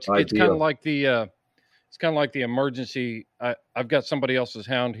 It's kind of like the emergency. I've got somebody else's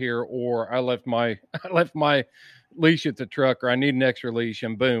hound here, or I left my leash at the truck, or I need an extra leash,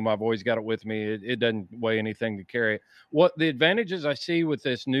 and boom, I've always got it with me. It doesn't weigh anything to carry it. What the advantages I see with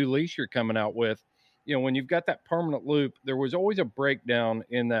this new leash you're coming out with, when you've got that permanent loop, there was always a breakdown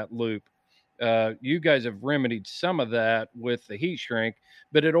in that loop. You guys have remedied some of that with the heat shrink,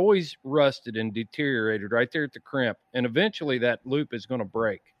 but it always rusted and deteriorated right there at the crimp. And eventually that loop is going to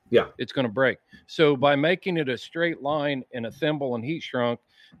break. Yeah. It's going to break. So by making it a straight line and a thimble and heat shrunk,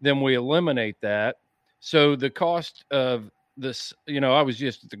 then we eliminate that. So the cost of this, I was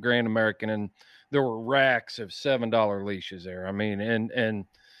just at the Grand American and there were racks of $7 leashes there. I mean, and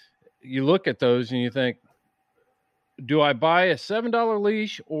you look at those and you think, do I buy a $7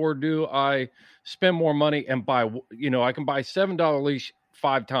 leash or do I spend more money and buy, I can buy $7 leash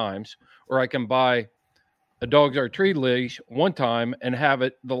 5 times, or I can buy a Dogs Are Treated leash one time and have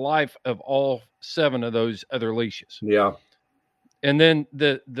it the life of all 7 of those other leashes. Yeah. And then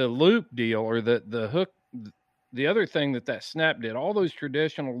the loop deal or the hook, the other thing that snap did, all those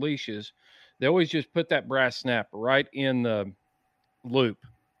traditional leashes, they always just put that brass snap right in the loop.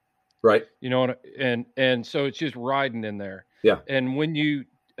 Right. And so it's just riding in there. Yeah. And when you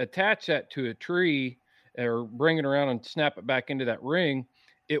attach that to a tree or bring it around and snap it back into that ring,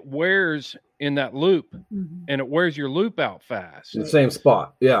 it wears in that loop and it wears your loop out fast. In the same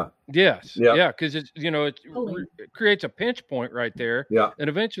spot. Yeah. Yes. Yeah. Yeah. Cause it's, it creates a pinch point right there. Yeah. And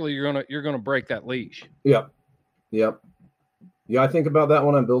eventually you're going to break that leash. Yeah. Yep. Yeah. I think about that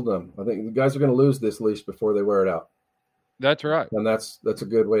when I'm building them. I think the guys are going to lose this leash before they wear it out. That's right. And that's a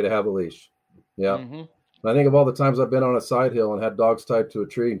good way to have a leash. Yeah. Mm-hmm. I think of all the times I've been on a side hill and had dogs tied to a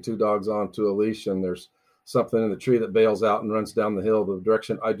tree and 2 dogs onto a leash, and there's something in the tree that bails out and runs down the hill the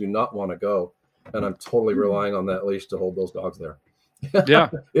direction I do not want to go. And I'm totally relying on that leash to hold those dogs there.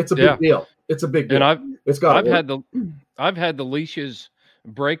 Yeah. It's a big deal. It's a big deal. And I've had the leashes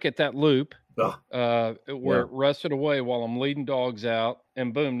break at that loop where it rusted away while I'm leading dogs out,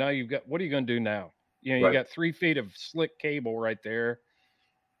 and boom, now what are you going to do now? You got 3 feet of slick cable right there.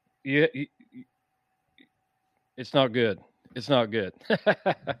 It's not good. It's not good.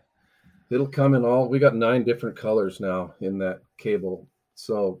 It'll come in we got 9 different colors now in that cable.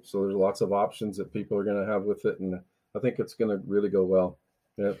 So there's lots of options that people are going to have with it. And I think it's going to really go well.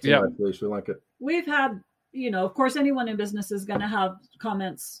 Yeah. It's a nice leash. We like it. We've had, of course, anyone in business is going to have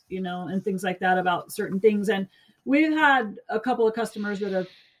comments, and things like that about certain things. And we've had a couple of customers that have,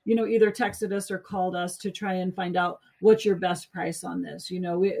 either texted us or called us to try and find out what's your best price on this.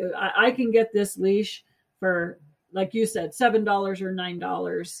 I can get this leash for, like you said, $7 or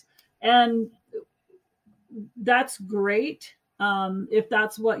 $9. And that's great. If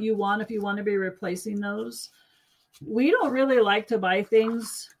that's what you want, if you want to be replacing those. We don't really like to buy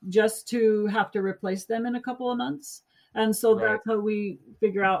things just to have to replace them in a couple of months. And so that's how we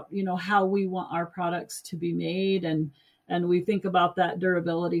figure out, how we want our products to be made. And we think about that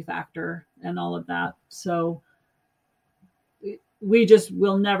durability factor and all of that. So we just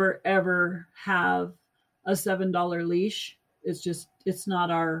will never, ever have a $7 leash. It's not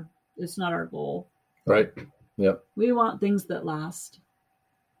our goal. Right. Yep. We want things that last.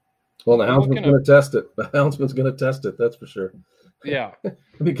 Well, the houndsman's going to test it. The houndsman's going to test it. That's for sure. Yeah.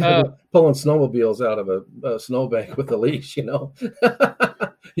 Because pulling snowmobiles out of a snowbank with a leash,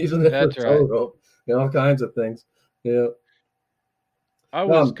 using it for tow rope, all kinds of things. Yeah. I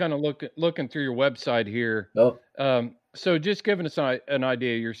was kind of looking through your website here. So just giving us an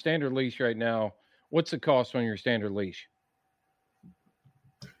idea, your standard leash right now, what's the cost on your standard leash?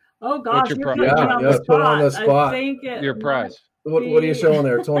 Oh gosh, you're put on the spot. I think your price. What are you showing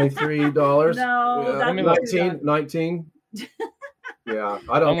there? $23? No, 19. Yeah,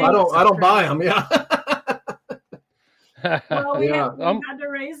 I don't buy them. Yeah. Well, we had to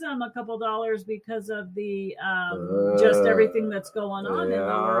raise them a couple dollars because of the just everything that's going on in the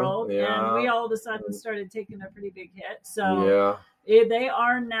world, and we all of a sudden started taking a pretty big hit. So they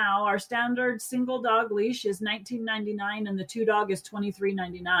are now, our standard single dog leash is $19.99, and the 2 dog is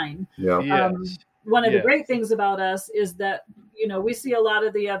 $23.99. Yeah. One of the great things about us is that we see a lot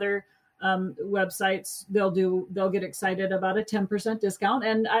of the other websites. They'll get excited about a 10% discount,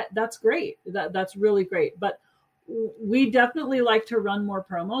 and that's great. That's really great, but we definitely like to run more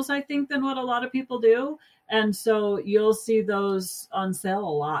promos, I think, than what a lot of people do. And so you'll see those on sale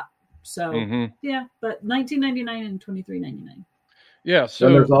a lot. So but $19.99 and $23.99. Yeah. So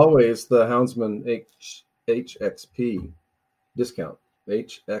and there's always the Houndsman HXP discount,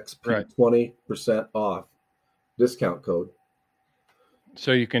 HXP 20% off discount code.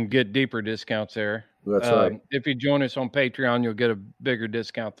 So you can get deeper discounts there. That's right. If you join us on Patreon, you'll get a bigger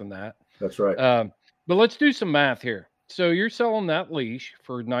discount than that. That's right. But let's do some math here. So you're selling that leash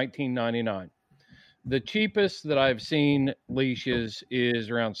for $19.99. The cheapest that I've seen leashes is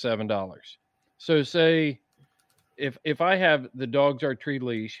around $7. So say if I have the Dogs Are Treated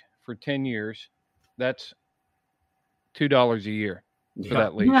leash for 10 years, that's $2 a year. for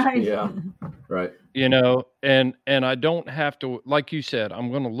that leash. Right. Yeah. Right. You know, and I don't have to, like you said,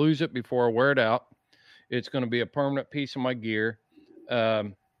 I'm going to lose it before I wear it out. It's going to be a permanent piece of my gear.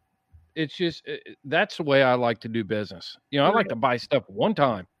 It's just, that's the way I like to do business. You know, I like to buy stuff one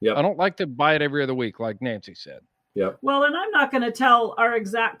time. Yep. I don't like to buy it every other week, like Nancy said. Yep. Well, and I'm not going to tell our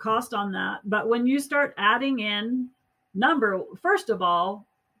exact cost on that, but when you start adding in first of all,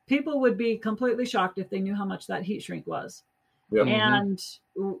 people would be completely shocked if they knew how much that heat shrink was. Yep. And,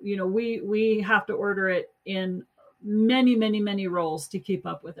 you know, we have to order it in many, many, many rolls to keep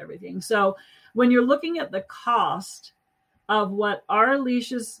up with everything. So when you're looking at the cost of what our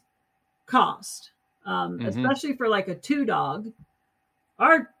leashes cost, especially for like a 2-dog,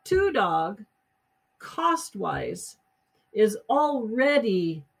 our 2-dog cost wise is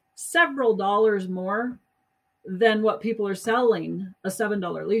already several dollars more than what people are selling a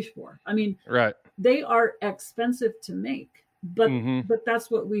 $7 leash for. I mean, right. They are expensive to make, but that's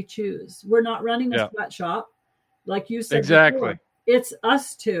what we choose. We're not running a sweatshop, like you said. Exactly. Before. It's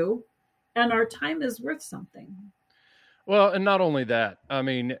us two, and our time is worth something. Well, and not only that, I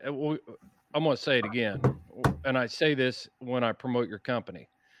mean, I'm going to say it again, and I say this when I promote your company.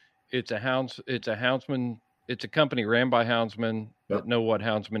 It's a houndsman. It's a company ran by houndsmen that know what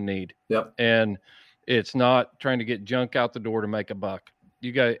houndsmen need. Yep. And it's not trying to get junk out the door to make a buck.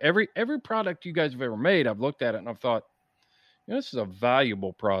 You guys, every product you guys have ever made, I've looked at it and I've thought, you know, this is a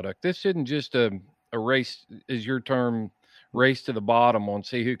valuable product. This isn't just a race, is your term, race to the bottom on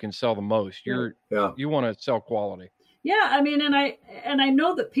see who can sell the most. You want to sell quality. Yeah, I mean, and I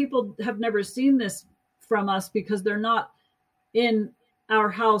know that people have never seen this from us because they're not in our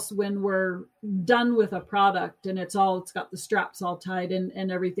house when we're done with a product and it's got the straps all tied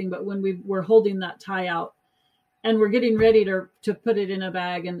and everything. But when we're holding that tie out and we're getting ready to put it in a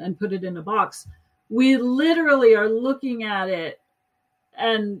bag and put it in a box, we literally are looking at it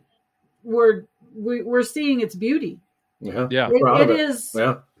and we're seeing its beauty. Yeah. It is.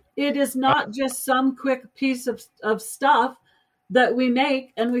 Yeah. It is not just some quick piece of stuff that we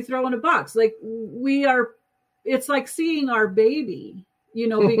make and we throw in a box. Like it's like seeing our baby, you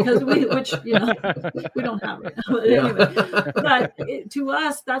know, because we don't have it. But anyway, to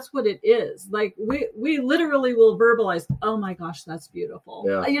us, that's what it is. Like we literally will verbalize, oh my gosh, that's beautiful.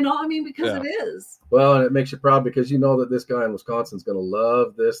 Yeah. You know, I mean, because it is. Well, and it makes you proud because you know that this guy in Wisconsin is going to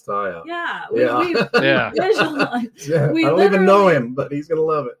love this tie out. Yeah. We visualize. I don't even know him, but he's going to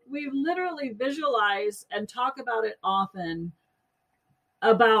love it. We literally visualize and talk about it often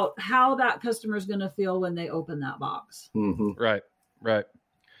about how that customer is going to feel when they open that box. Mm-hmm. Right.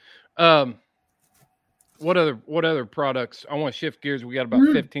 What other products? I want to shift gears. We got about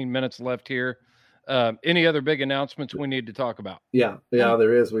 15 minutes left here. Any other big announcements we need to talk about? Yeah,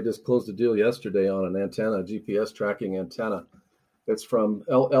 there is. We just closed a deal yesterday on an antenna, GPS tracking antenna. It's from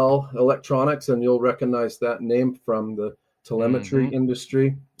LL Electronics, and you'll recognize that name from the telemetry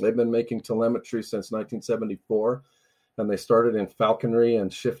industry. They've been making telemetry since 1974, and they started in falconry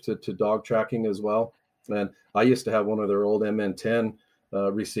and shifted to dog tracking as well. And I used to have one of their old MN10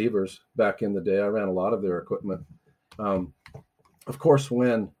 receivers back in the day. I ran a lot of their equipment. Of course,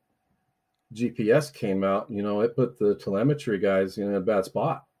 when GPS came out, you know, it put the telemetry guys in a bad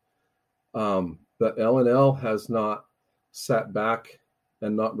spot. But L&L has not sat back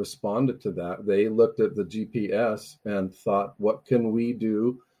and not responded to that. They looked at the GPS and thought, what can we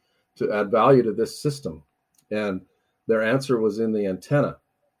do to add value to this system? And their answer was in the antenna,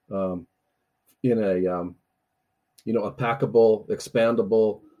 in a packable,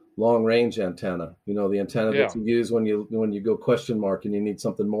 expandable, long-range antenna. You know, the antenna that you use when you go question mark and you need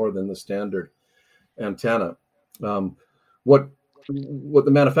something more than the standard antenna. What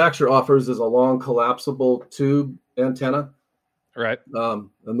the manufacturer offers is a long collapsible tube antenna. Right. And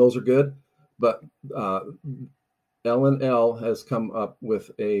those are good, but L&L has come up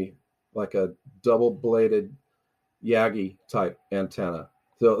with a double-bladed Yagi type antenna.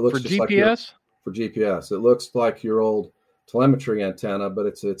 So it looks for just GPS? For GPS. It looks like your old telemetry antenna, but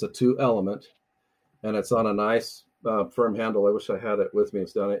it's a 2-element, and it's on a nice firm handle. I wish I had it with me.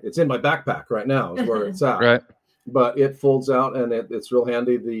 It's in my backpack right now is where it's at. Right. But it folds out and it's real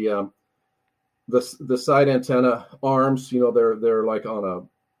handy. The side antenna arms, you know, they're like on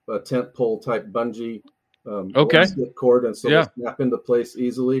a tent pole type bungee cord, and so they snap into place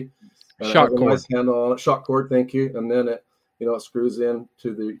easily. And shock cord. Nice handle on it. Shock cord, thank you. And then it screws in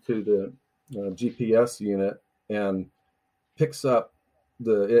to the GPS unit and picks up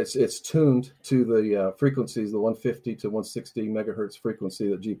it's tuned to the frequencies, the 150 to 160 megahertz frequency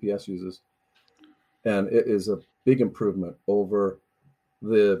that GPS uses, and it is a big improvement over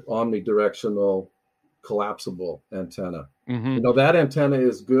the omnidirectional collapsible antenna. Mm-hmm. That antenna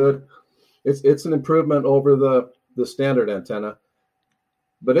is good. It's an improvement over the standard antenna,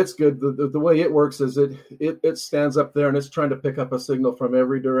 but it's good. The way it works is it stands up there and it's trying to pick up a signal from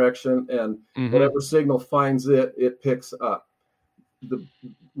every direction, and whatever signal finds it picks up.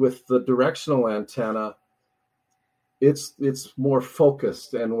 With the directional antenna, it's more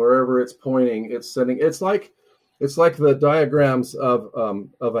focused, and wherever it's pointing, it's sending. It's like the diagrams of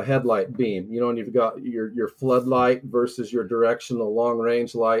a headlight beam, and you've got your floodlight versus your directional long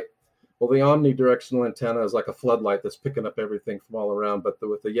range light. Well, the omnidirectional antenna is like a floodlight that's picking up everything from all around. But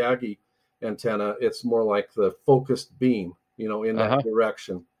with the Yagi antenna, it's more like the focused beam, in that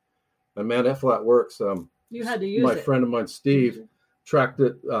direction. And man, that flat works. You had to use my friend of mine, Steve, tracked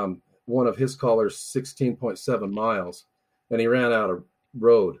it. One of his callers 16.7 miles, and he ran out of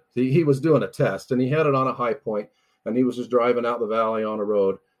road. He was doing a test, and he had it on a high point, and he was just driving out the valley on a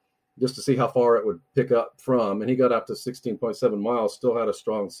road just to see how far it would pick up from. And he got up to 16.7 miles, still had a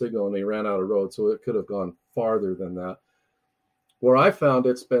strong signal, and he ran out of road. So it could have gone farther than that. Where I found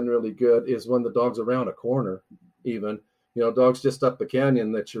it's been really good is when the dog's around a corner, even, dog's just up the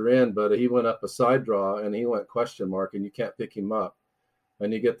canyon that you're in, but he went up a side draw and he went question mark, and you can't pick him up.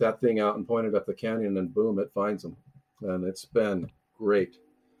 And you get that thing out and point it up the canyon, and boom, it finds him. And it's been great.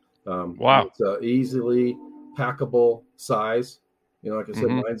 Wow. It's a easily packable size. Like I said,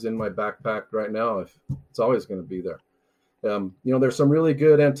 mine's in my backpack right now. It's always going to be there. There's some really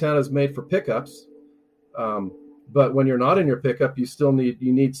good antennas made for pickups. But when you're not in your pickup, you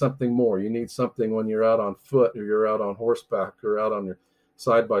need something more. You need something when you're out on foot, or you're out on horseback, or out on your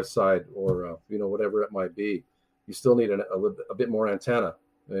side by side, or whatever it might be. You still need a bit more antenna,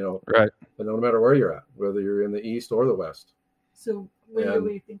 Right. And no matter where you're at, whether you're in the east or the west. So when do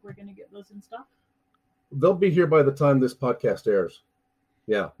we think we're going to get those in stock? They'll be here by the time this podcast airs.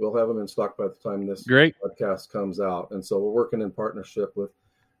 Yeah, we'll have them in stock by the time this podcast comes out. And so we're working in partnership with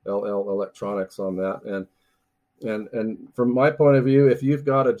LL Electronics on that. And from my point of view, if you've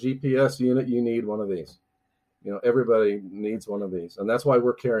got a GPS unit, you need one of these. Everybody needs one of these. And that's why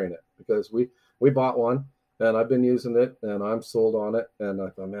we're carrying it, because we bought one, and I've been using it, and I'm sold on it. And I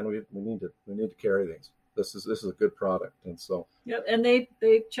thought, man, we need to carry these. This is a good product. And so. Yep. And they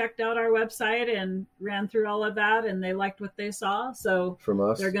checked out our website and ran through all of that, and they liked what they saw. So from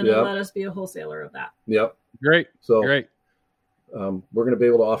us, they're going to let us be a wholesaler of that. Yep. Great. So great. We're going to be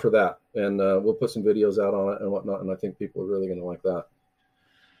able to offer that, and we'll put some videos out on it and whatnot. And I think people are really going to like that.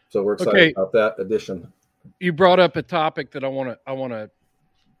 So we're excited about that addition. You brought up a topic that I want to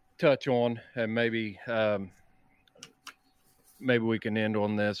touch on, and maybe we can end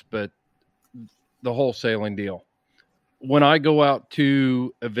on this, but the wholesaling deal. When I go out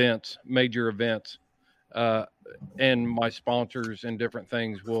to events, major events, and my sponsors and different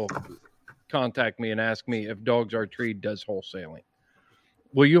things will contact me and ask me if Dogs Are Treed does wholesaling.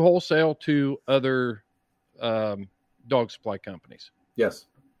 Will you wholesale to other dog supply companies? Yes.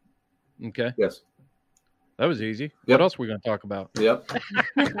 Okay. Yes. That was easy. Yep. What else are we going to talk about? Yep.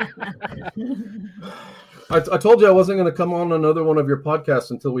 I told you I wasn't going to come on another one of your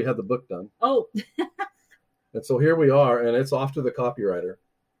podcasts until we had the book done. Oh. And so here we are, and it's off to the copywriter.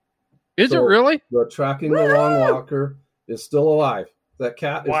 Is it really? The Tracking the Long Walker is still alive. That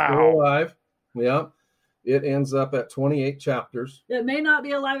cat is still alive. Yeah. It ends up at 28 chapters. It may not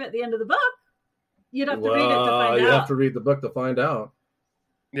be alive at the end of the book. You'd have to read it to find out. You have to read the book to find out.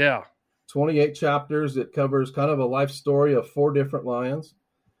 Yeah. 28 chapters. It covers kind of a life story of 4 different lions.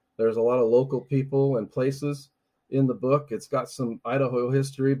 There's a lot of local people and places in the book. It's got some Idaho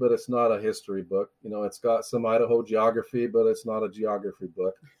history, but it's not a history book. It's got some Idaho geography, but it's not a geography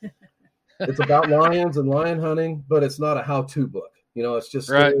book. It's about lions and lion hunting, but it's not a how-to book. It's just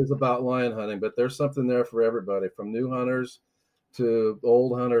stories about lion hunting, but there's something there for everybody, from new hunters to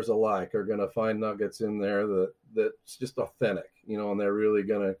old hunters alike are going to find nuggets in there that's just authentic, and they're really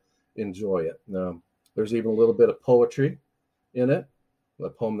going to enjoy it. There's even a little bit of poetry in it, a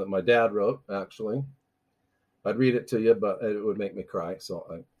poem that my dad wrote, actually. I'd read it to you, but it would make me cry,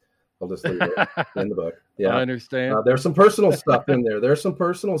 so I'll just leave it in the book. Yeah, I understand. There's some personal stuff in there. There's some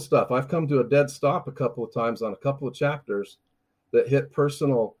personal stuff. I've come to a dead stop a couple of times on a couple of chapters that hit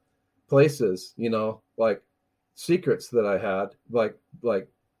personal places, like secrets that I had, like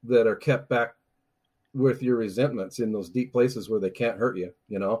that are kept back with your resentments in those deep places where they can't hurt you,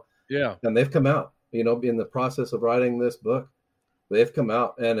 Yeah. And they've come out, in the process of writing this book. They've come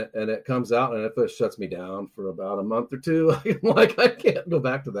out, and it comes out, and if it shuts me down for about a month or two, I can't go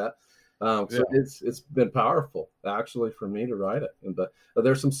back to that. So it's been powerful, actually, for me to write it. But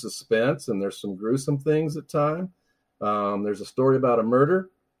there's some suspense, and there's some gruesome things at times. There's a story about a murder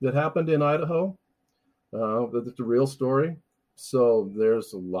that happened in Idaho It's a real story. So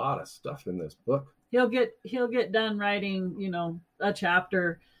there's a lot of stuff in this book. He'll get done writing, a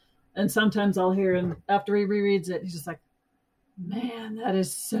chapter, and sometimes I'll hear him after he rereads it. He's just like, "Man, that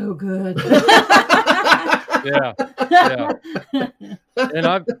is so good." Yeah.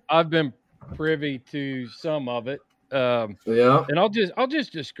 And I've been privy to some of it. And I'll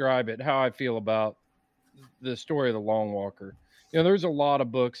just describe it how I feel about the story of the Long Walker. There's a lot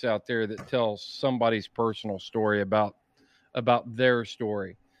of books out there that tell somebody's personal story about their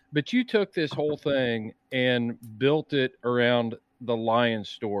story. But you took this whole thing and built it around the lion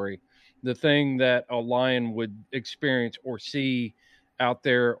story, the thing that a lion would experience or see out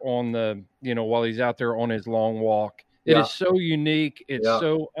there on while he's out there on his long walk. It is so unique. It's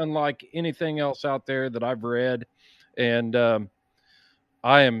so unlike anything else out there that I've read. And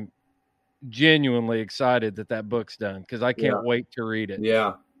I am genuinely excited that book's done because I can't wait to read it.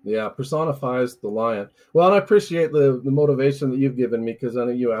 Yeah, personifies the lion. Well, and I appreciate the motivation that you've given me, because I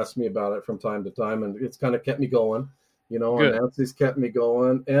know you asked me about it from time to time, and it's kind of kept me going. And Nancy's kept me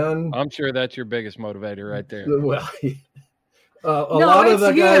going, and I'm sure that's your biggest motivator right there. Well, a lot of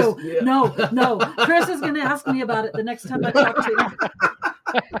the guys. Yeah. No, Chris is going to ask me about it the next time I talk to him.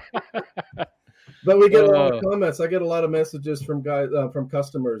 But we get a lot of comments. I get a lot of messages from guys, from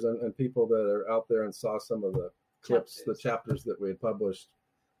customers and people that are out there and saw some of the clips, the chapters that we had published.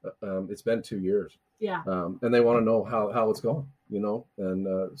 It's been 2 years. Yeah. And they want to know how it's going,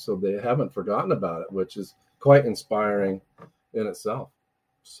 and so they haven't forgotten about it, which is quite inspiring in itself.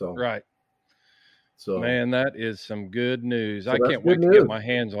 So, right. So, man, that is some good news. I can't wait to get my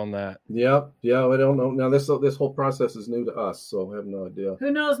hands on that. Yeah. I don't know. Now this whole process is new to us, so I have no idea. Who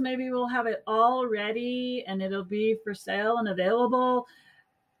knows? Maybe we'll have it all ready and it'll be for sale and available.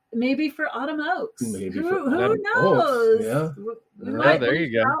 Maybe for Autumn Oaks. Who knows? Yeah. We might there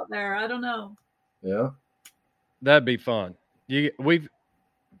you go. Out there. I don't know. Yeah. That'd be fun.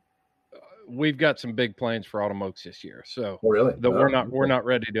 We've got some big plans for Autumn Oaks this year, so really? We're not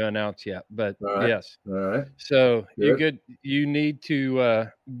ready to announce yet, but yes. All right. So you need to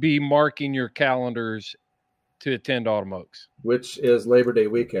be marking your calendars to attend Autumn Oaks, which is Labor Day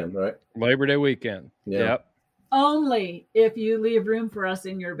weekend, right? Labor Day weekend. Yeah. Yep. Only if you leave room for us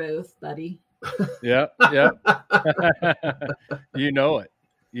in your booth, buddy. Yep. You know it.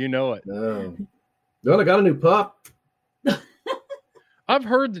 Well, I got a new pup. I've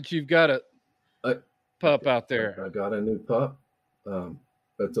heard that you've got a pup out there. I got a new pup.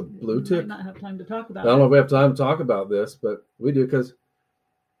 It's a blue tick. We might not have time to talk about I don't know if we have time to talk about this, but we do, because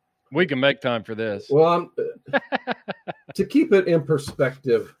we can make time for this. Well, to keep it in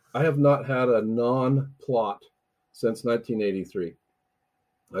perspective, I have not had a non-plot since 1983.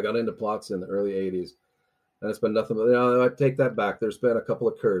 I got into plots in the early 80s, and it's been nothing but, I take that back. There's been a couple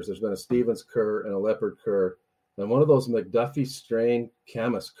of curs. There's been a Stevens cur and a leopard cur, and one of those McDuffie strain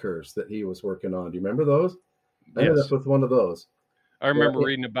Camus curs that he was working on. Do you remember those? I ended up with one of those. I remember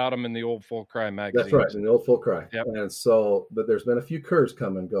reading about them in the Old Full Cry magazine. That's right, in the Old Full Cry. Yep. And so, but there's been a few curs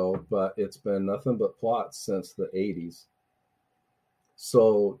come and go, but it's been nothing but plots since the 80s.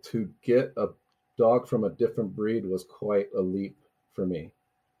 So to get a dog from a different breed was quite a leap for me.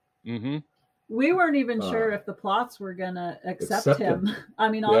 Mm-hmm. We weren't even sure if the plots were going to accept him. I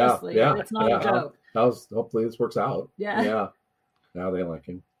mean, honestly, it's not a joke. Hopefully this works out. Yeah. Now they like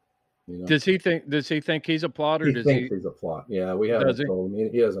him. Does he think he's a plot, or he thinks he's a plot? Yeah, we haven't told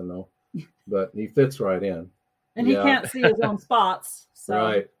him. He doesn't know, but he fits right in. And he can't see his own spots.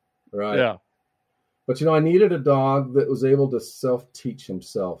 So. Right. Yeah. But I needed a dog that was able to self-teach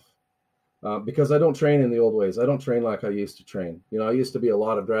himself, because I don't train in the old ways. I don't train like I used to train. I used to be a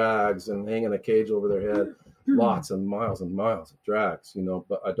lot of drags and hanging a cage over their head, lots and miles of drags.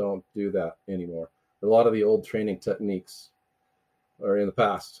 But I don't do that anymore. A lot of the old training techniques are in the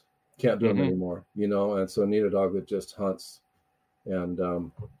past. Can't do them anymore, and so I need a dog that just hunts, and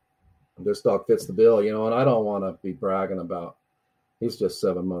this dog fits the bill, and I don't want to be bragging about, he's just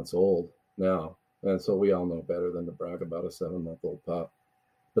 7 months old now, and so we all know better than to brag about a 7-month-old pup.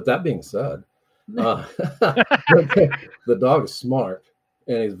 But that being said, the dog is smart,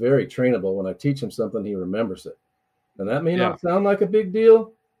 and he's very trainable. When I teach him something, he remembers it, and that may not sound like a big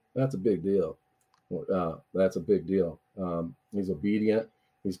deal. That's a big deal. That's a big deal. He's obedient.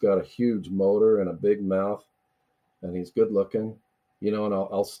 He's got a huge motor and a big mouth, and he's good looking, and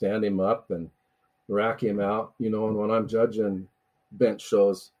I'll stand him up and rack him out, and when I'm judging bench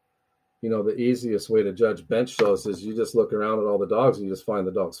shows, the easiest way to judge bench shows is you just look around at all the dogs and you just find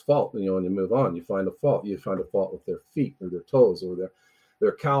the dog's fault, and, when you move on, you find a fault. You find a fault with their feet or their toes or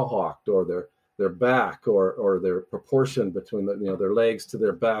their cow-hawked or back or their proportion between their legs to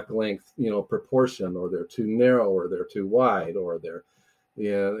their back length, proportion, or they're too narrow or they're too wide, or they're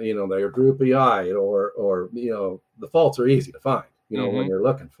they're droopy eyed, or the faults are easy to find, when you're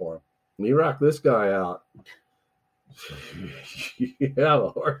looking for them. And you rock this guy out, you have a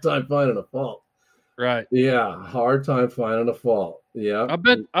hard time finding a fault. Right. Yeah, hard time finding a fault. Yeah. I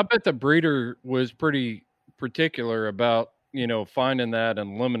bet the breeder was pretty particular about, finding that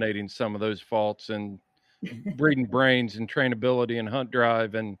and eliminating some of those faults and breeding brains and trainability and hunt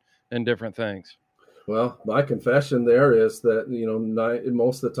drive and different things. Well, my confession there is that,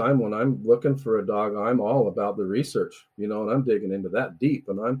 most of the time when I'm looking for a dog, I'm all about the research, and I'm digging into that deep,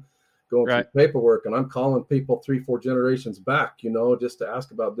 and I'm going through paperwork, and I'm calling people 3-4 generations back, just to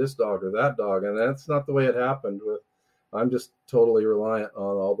ask about this dog or that dog. And that's not the way it happened. I'm just totally reliant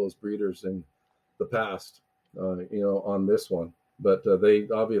on all those breeders in the past, on this one. But they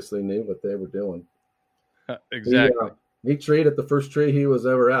obviously knew what they were doing. Exactly. He treed at the first tree he was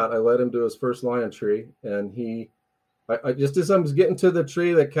ever at. I led him to his first lion tree, and I just, as I was getting to the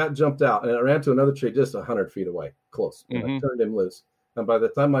tree, the cat jumped out, and I ran to another tree just 100 feet away, close. And I turned him loose. And by the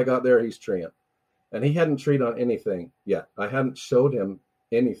time I got there, he's treeing. And he hadn't treed on anything yet. I hadn't showed him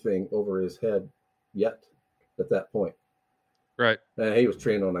anything over his head yet at that point. Right. And he was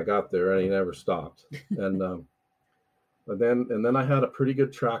treeing when I got there, and he never stopped. And then I had a pretty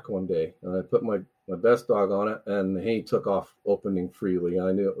good track one day, and I put my best dog on it, and he took off opening freely. And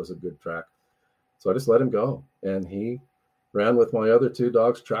I knew it was a good track. So I just let him go. And he ran with my other two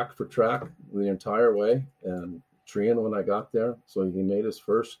dogs track for track the entire way, and treeing when I got there. So he made his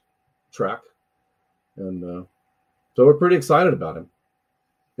first track. And so we're pretty excited about him.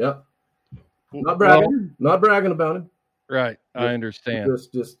 Yeah. Not bragging about him. Right. I understand.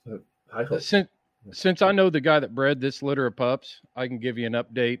 I hope. Since I know the guy that bred this litter of pups, I can give you an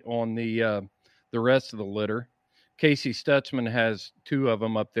update on the rest of the litter. Casey Stutzman has 2 of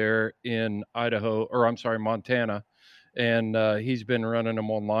them up there in Montana. And he's been running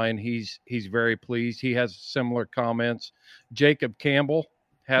them online. He's very pleased. He has similar comments. Jacob Campbell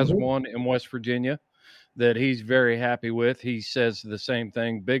has one in West Virginia that he's very happy with. He says the same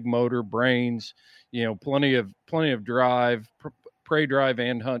thing: big motor, brains, plenty of drive, prey drive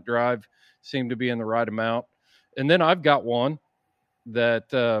and hunt drive seem to be in the right amount. And then I've got one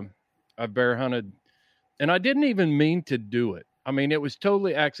that I bear hunted, and I didn't even mean to do it. I mean, it was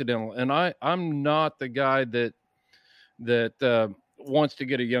totally accidental. And I'm not the guy that wants to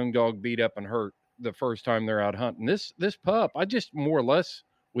get a young dog beat up and hurt the first time they're out hunting. This pup, I just more or less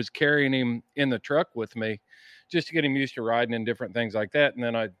was carrying him in the truck with me just to get him used to riding and different things like that. And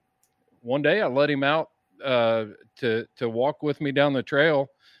then one day I let him out to walk with me down the trail,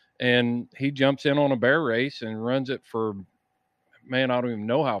 and he jumps in on a bear race and runs it for, man, I don't even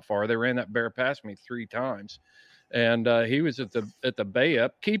know how far. They ran that bear past me 3 times. And he was at the bay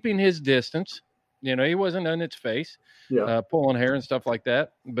up, keeping his distance. He wasn't in its face, pulling hair and stuff like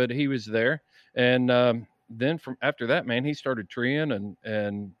that, but he was there. And then from after that, man, he started treeing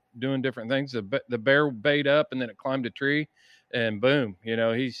and doing different things. The bear bayed up, and then it climbed a tree, and boom,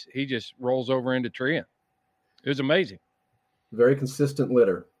 he just rolls over into treeing. It was amazing. Very consistent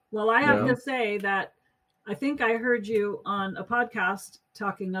litter. Well, I have to say that I think I heard you on a podcast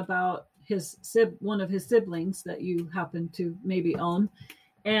talking about one of his siblings that you happen to maybe own,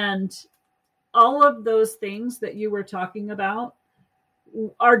 and all of those things that you were talking about,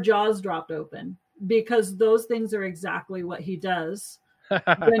 our jaws dropped open, because those things are exactly what he does.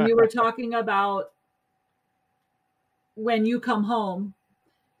 When you were talking about when you come home,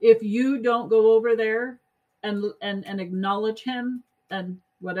 if you don't go over there and acknowledge him and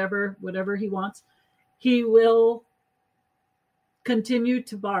whatever he wants, he will continue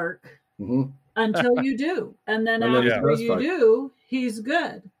to bark until you do. And then after you do, he's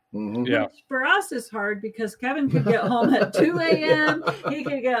good. Yeah. Which for us is hard, because Kevin could get home at 2 a.m. He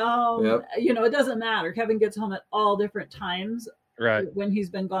could get home, it doesn't matter. Kevin gets home at all different times, right, when he's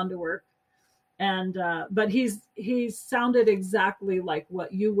been gone to work. And but he's sounded exactly like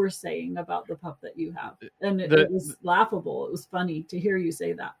what you were saying about the pup that you have. And it was laughable. It was funny to hear you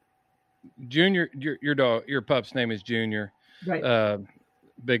say that. Junior, your pup's name is Junior. Right.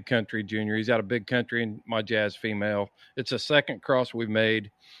 Big Country Junior. He's out of Big Country and my Jazz female. It's a second cross we've made.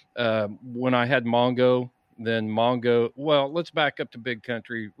 When I had Mongo, well, let's back up to Big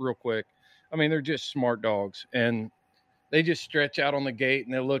Country real quick. I mean, they're just smart dogs, and they just stretch out on the gate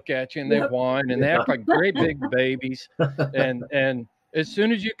and they look at you and they whine and they act like great big babies. And as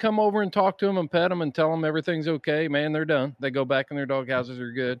soon as you come over and talk to them and pet them and tell them everything's okay, man, they're done. They go back in their dog houses.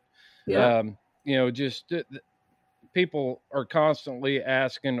 They're good. Yeah. people are constantly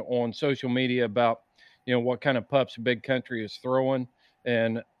asking on social media about, what kind of pups Big Country is throwing.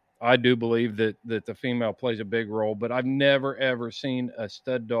 And I do believe that the female plays a big role, but I've never, ever seen a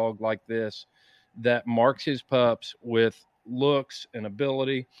stud dog like this that marks his pups with looks and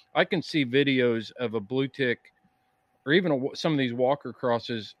ability. I can see videos of a blue tick or even some of these walker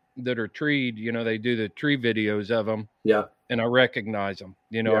crosses that are treed, they do the tree videos of them. Yeah. And I recognize them,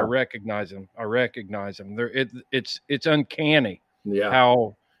 I recognize them. It's uncanny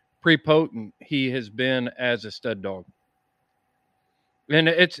how prepotent he has been as a stud dog. And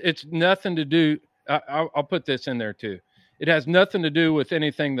it's nothing to do. I'll put this in there too. It has nothing to do with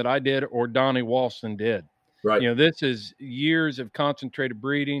anything that I did or Donnie Walston did. Right. This is years of concentrated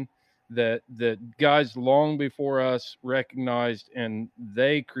breeding that guys long before us recognized, and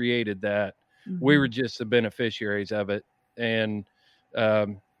they created that. Mm-hmm. We were just the beneficiaries of it. And,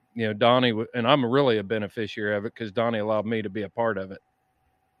 Donnie, and I'm really a beneficiary of it because Donnie allowed me to be a part of it.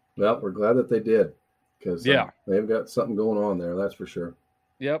 Well, we're glad that they did, because they've got something going on there. That's for sure.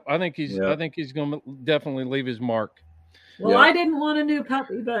 Yep. I think he's going to definitely leave his mark. Well, I didn't want a new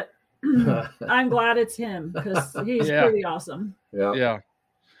puppy, but I'm glad it's him because he's pretty awesome. Yeah. Yeah.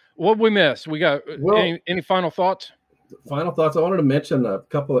 What we missed? We got any final thoughts? Final thoughts. I wanted to mention a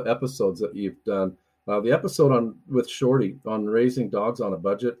couple of episodes that you've done. The episode with Shorty on raising dogs on a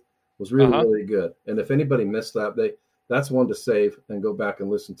budget was really, really good. And if anybody missed that's one to save and go back and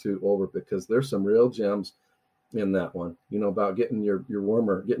listen to over, because there's some real gems in that one, about getting your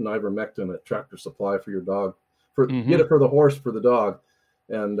wormer, getting ivermectin at Tractor Supply for your dog, get it for the horse, for the dog.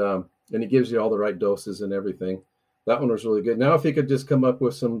 And he gives you all the right doses and everything. That one was really good. Now, if he could just come up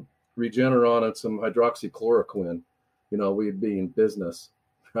with some Regeneron and some hydroxychloroquine, we'd be in business,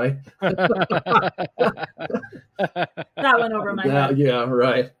 right? That went over my head. Yeah,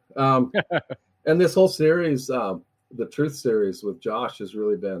 right. And this whole series, the Truth series with Josh, has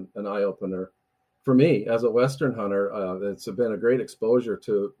really been an eye-opener for me as a Western hunter. It's been a great exposure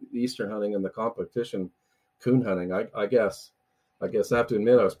to Eastern hunting and the competition coon hunting. I guess I have to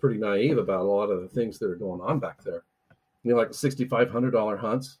admit I was pretty naive about a lot of the things that are going on back there. Like the $6,500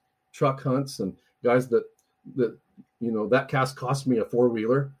 hunts, truck hunts, and guys that cast cost me a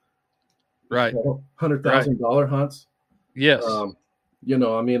 4-wheeler. Right. $100,000 hunts. Yes.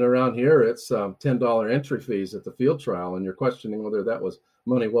 Around here it's $10 entry fees at the field trial, and you're questioning whether that was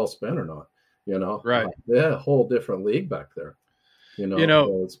money well spent or not. Right. A whole different league back there.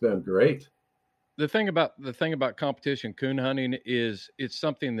 So it's been great. The thing about competition coon hunting is it's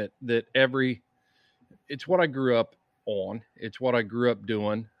something that it's what I grew up on. It's what I grew up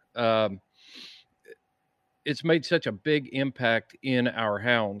doing. It's made such a big impact in our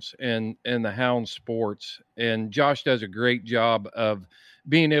hounds and the hound sports. And Josh does a great job of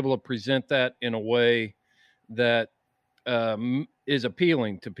being able to present that in a way that is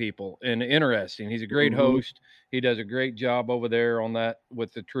appealing to people and interesting. He's a great host. He does a great job over there on that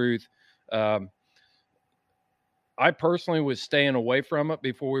with the Truth. I personally was staying away from it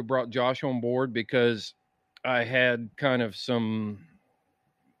before we brought Josh on board because I had kind of some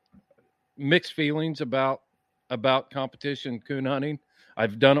mixed feelings about competition coon hunting.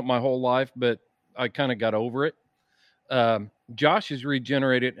 I've done it my whole life, but I kind of got over it. Josh has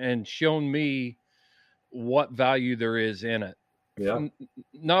regenerated and shown me what value there is in it. Yeah.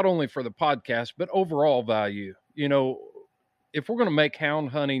 Not only for the podcast, but overall value. If we're going to make hound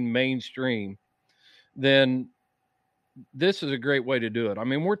hunting mainstream, then this is a great way to do it. I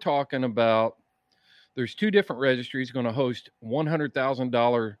mean, we're talking about there's 2 different registries going to host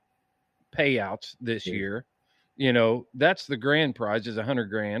 $100,000 payouts this year. That's the grand prize is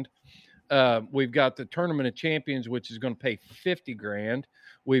 $100,000. We've got the Tournament of Champions, which is going to pay $50,000.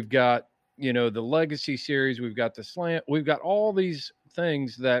 We've got, the Legacy Series. We've got the Slant. We've got all these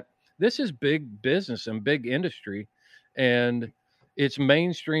things that this is big business and big industry, and it's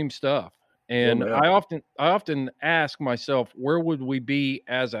mainstream stuff. And I often ask myself, where would we be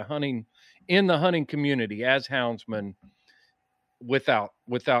as in the hunting community as houndsmen without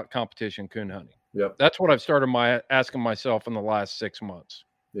competition coon hunting? Yep. That's what I've started asking myself in the last 6 months.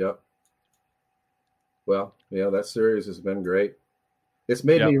 Yep. Well, that series has been great. It's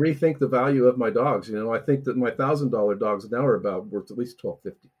made me rethink the value of my dogs. I think that my $1,000 dogs now are about worth at least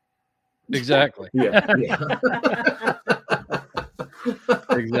 $1,250. Exactly. Yeah.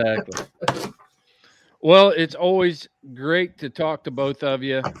 Exactly. Well, it's always great to talk to both of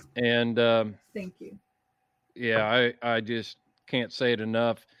you, and thank you. Yeah, I just can't say it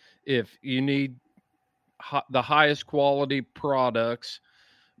enough. If you need the highest quality products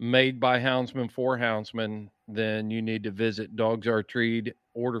made by houndsmen for houndsmen, then you need to visit Dogs Are Treed,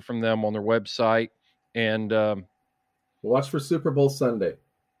 order from them on their website, and Watch for Super Bowl Sunday.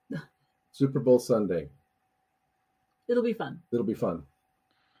 Super Bowl Sunday. It'll be fun. It'll be fun.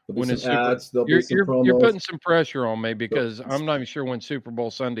 There'll When be it's some ads. There'll be some promos. You're putting some pressure on me because I'm not even sure when Super Bowl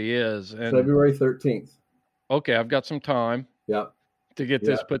Sunday is. And February 13th. okay, I've got some time. Yeah. To get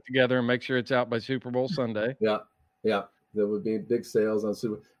this put together and make sure it's out by Super Bowl Sunday. Yeah. There would be big sales on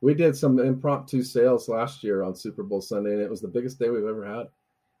Super. We did some impromptu sales last year on Super Bowl Sunday, and it was the biggest day we've ever had.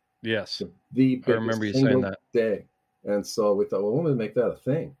 Yes. The biggest I remember you saying that day. And so we thought, well, we're going to make that a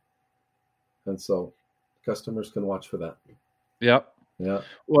thing. And so customers can watch for that. Yep. Yeah.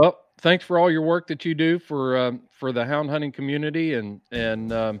 Well, thanks for all your work that you do for the hound hunting community and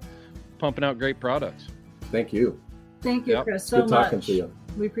pumping out great products. Thank you. Thank you, Chris, so Good talking much. to you.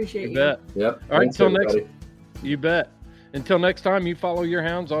 We appreciate you. Bet. Yep. All right, Thanks, everybody. you bet. Until next time, you follow your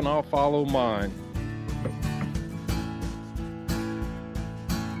hounds on I'll Follow Mine.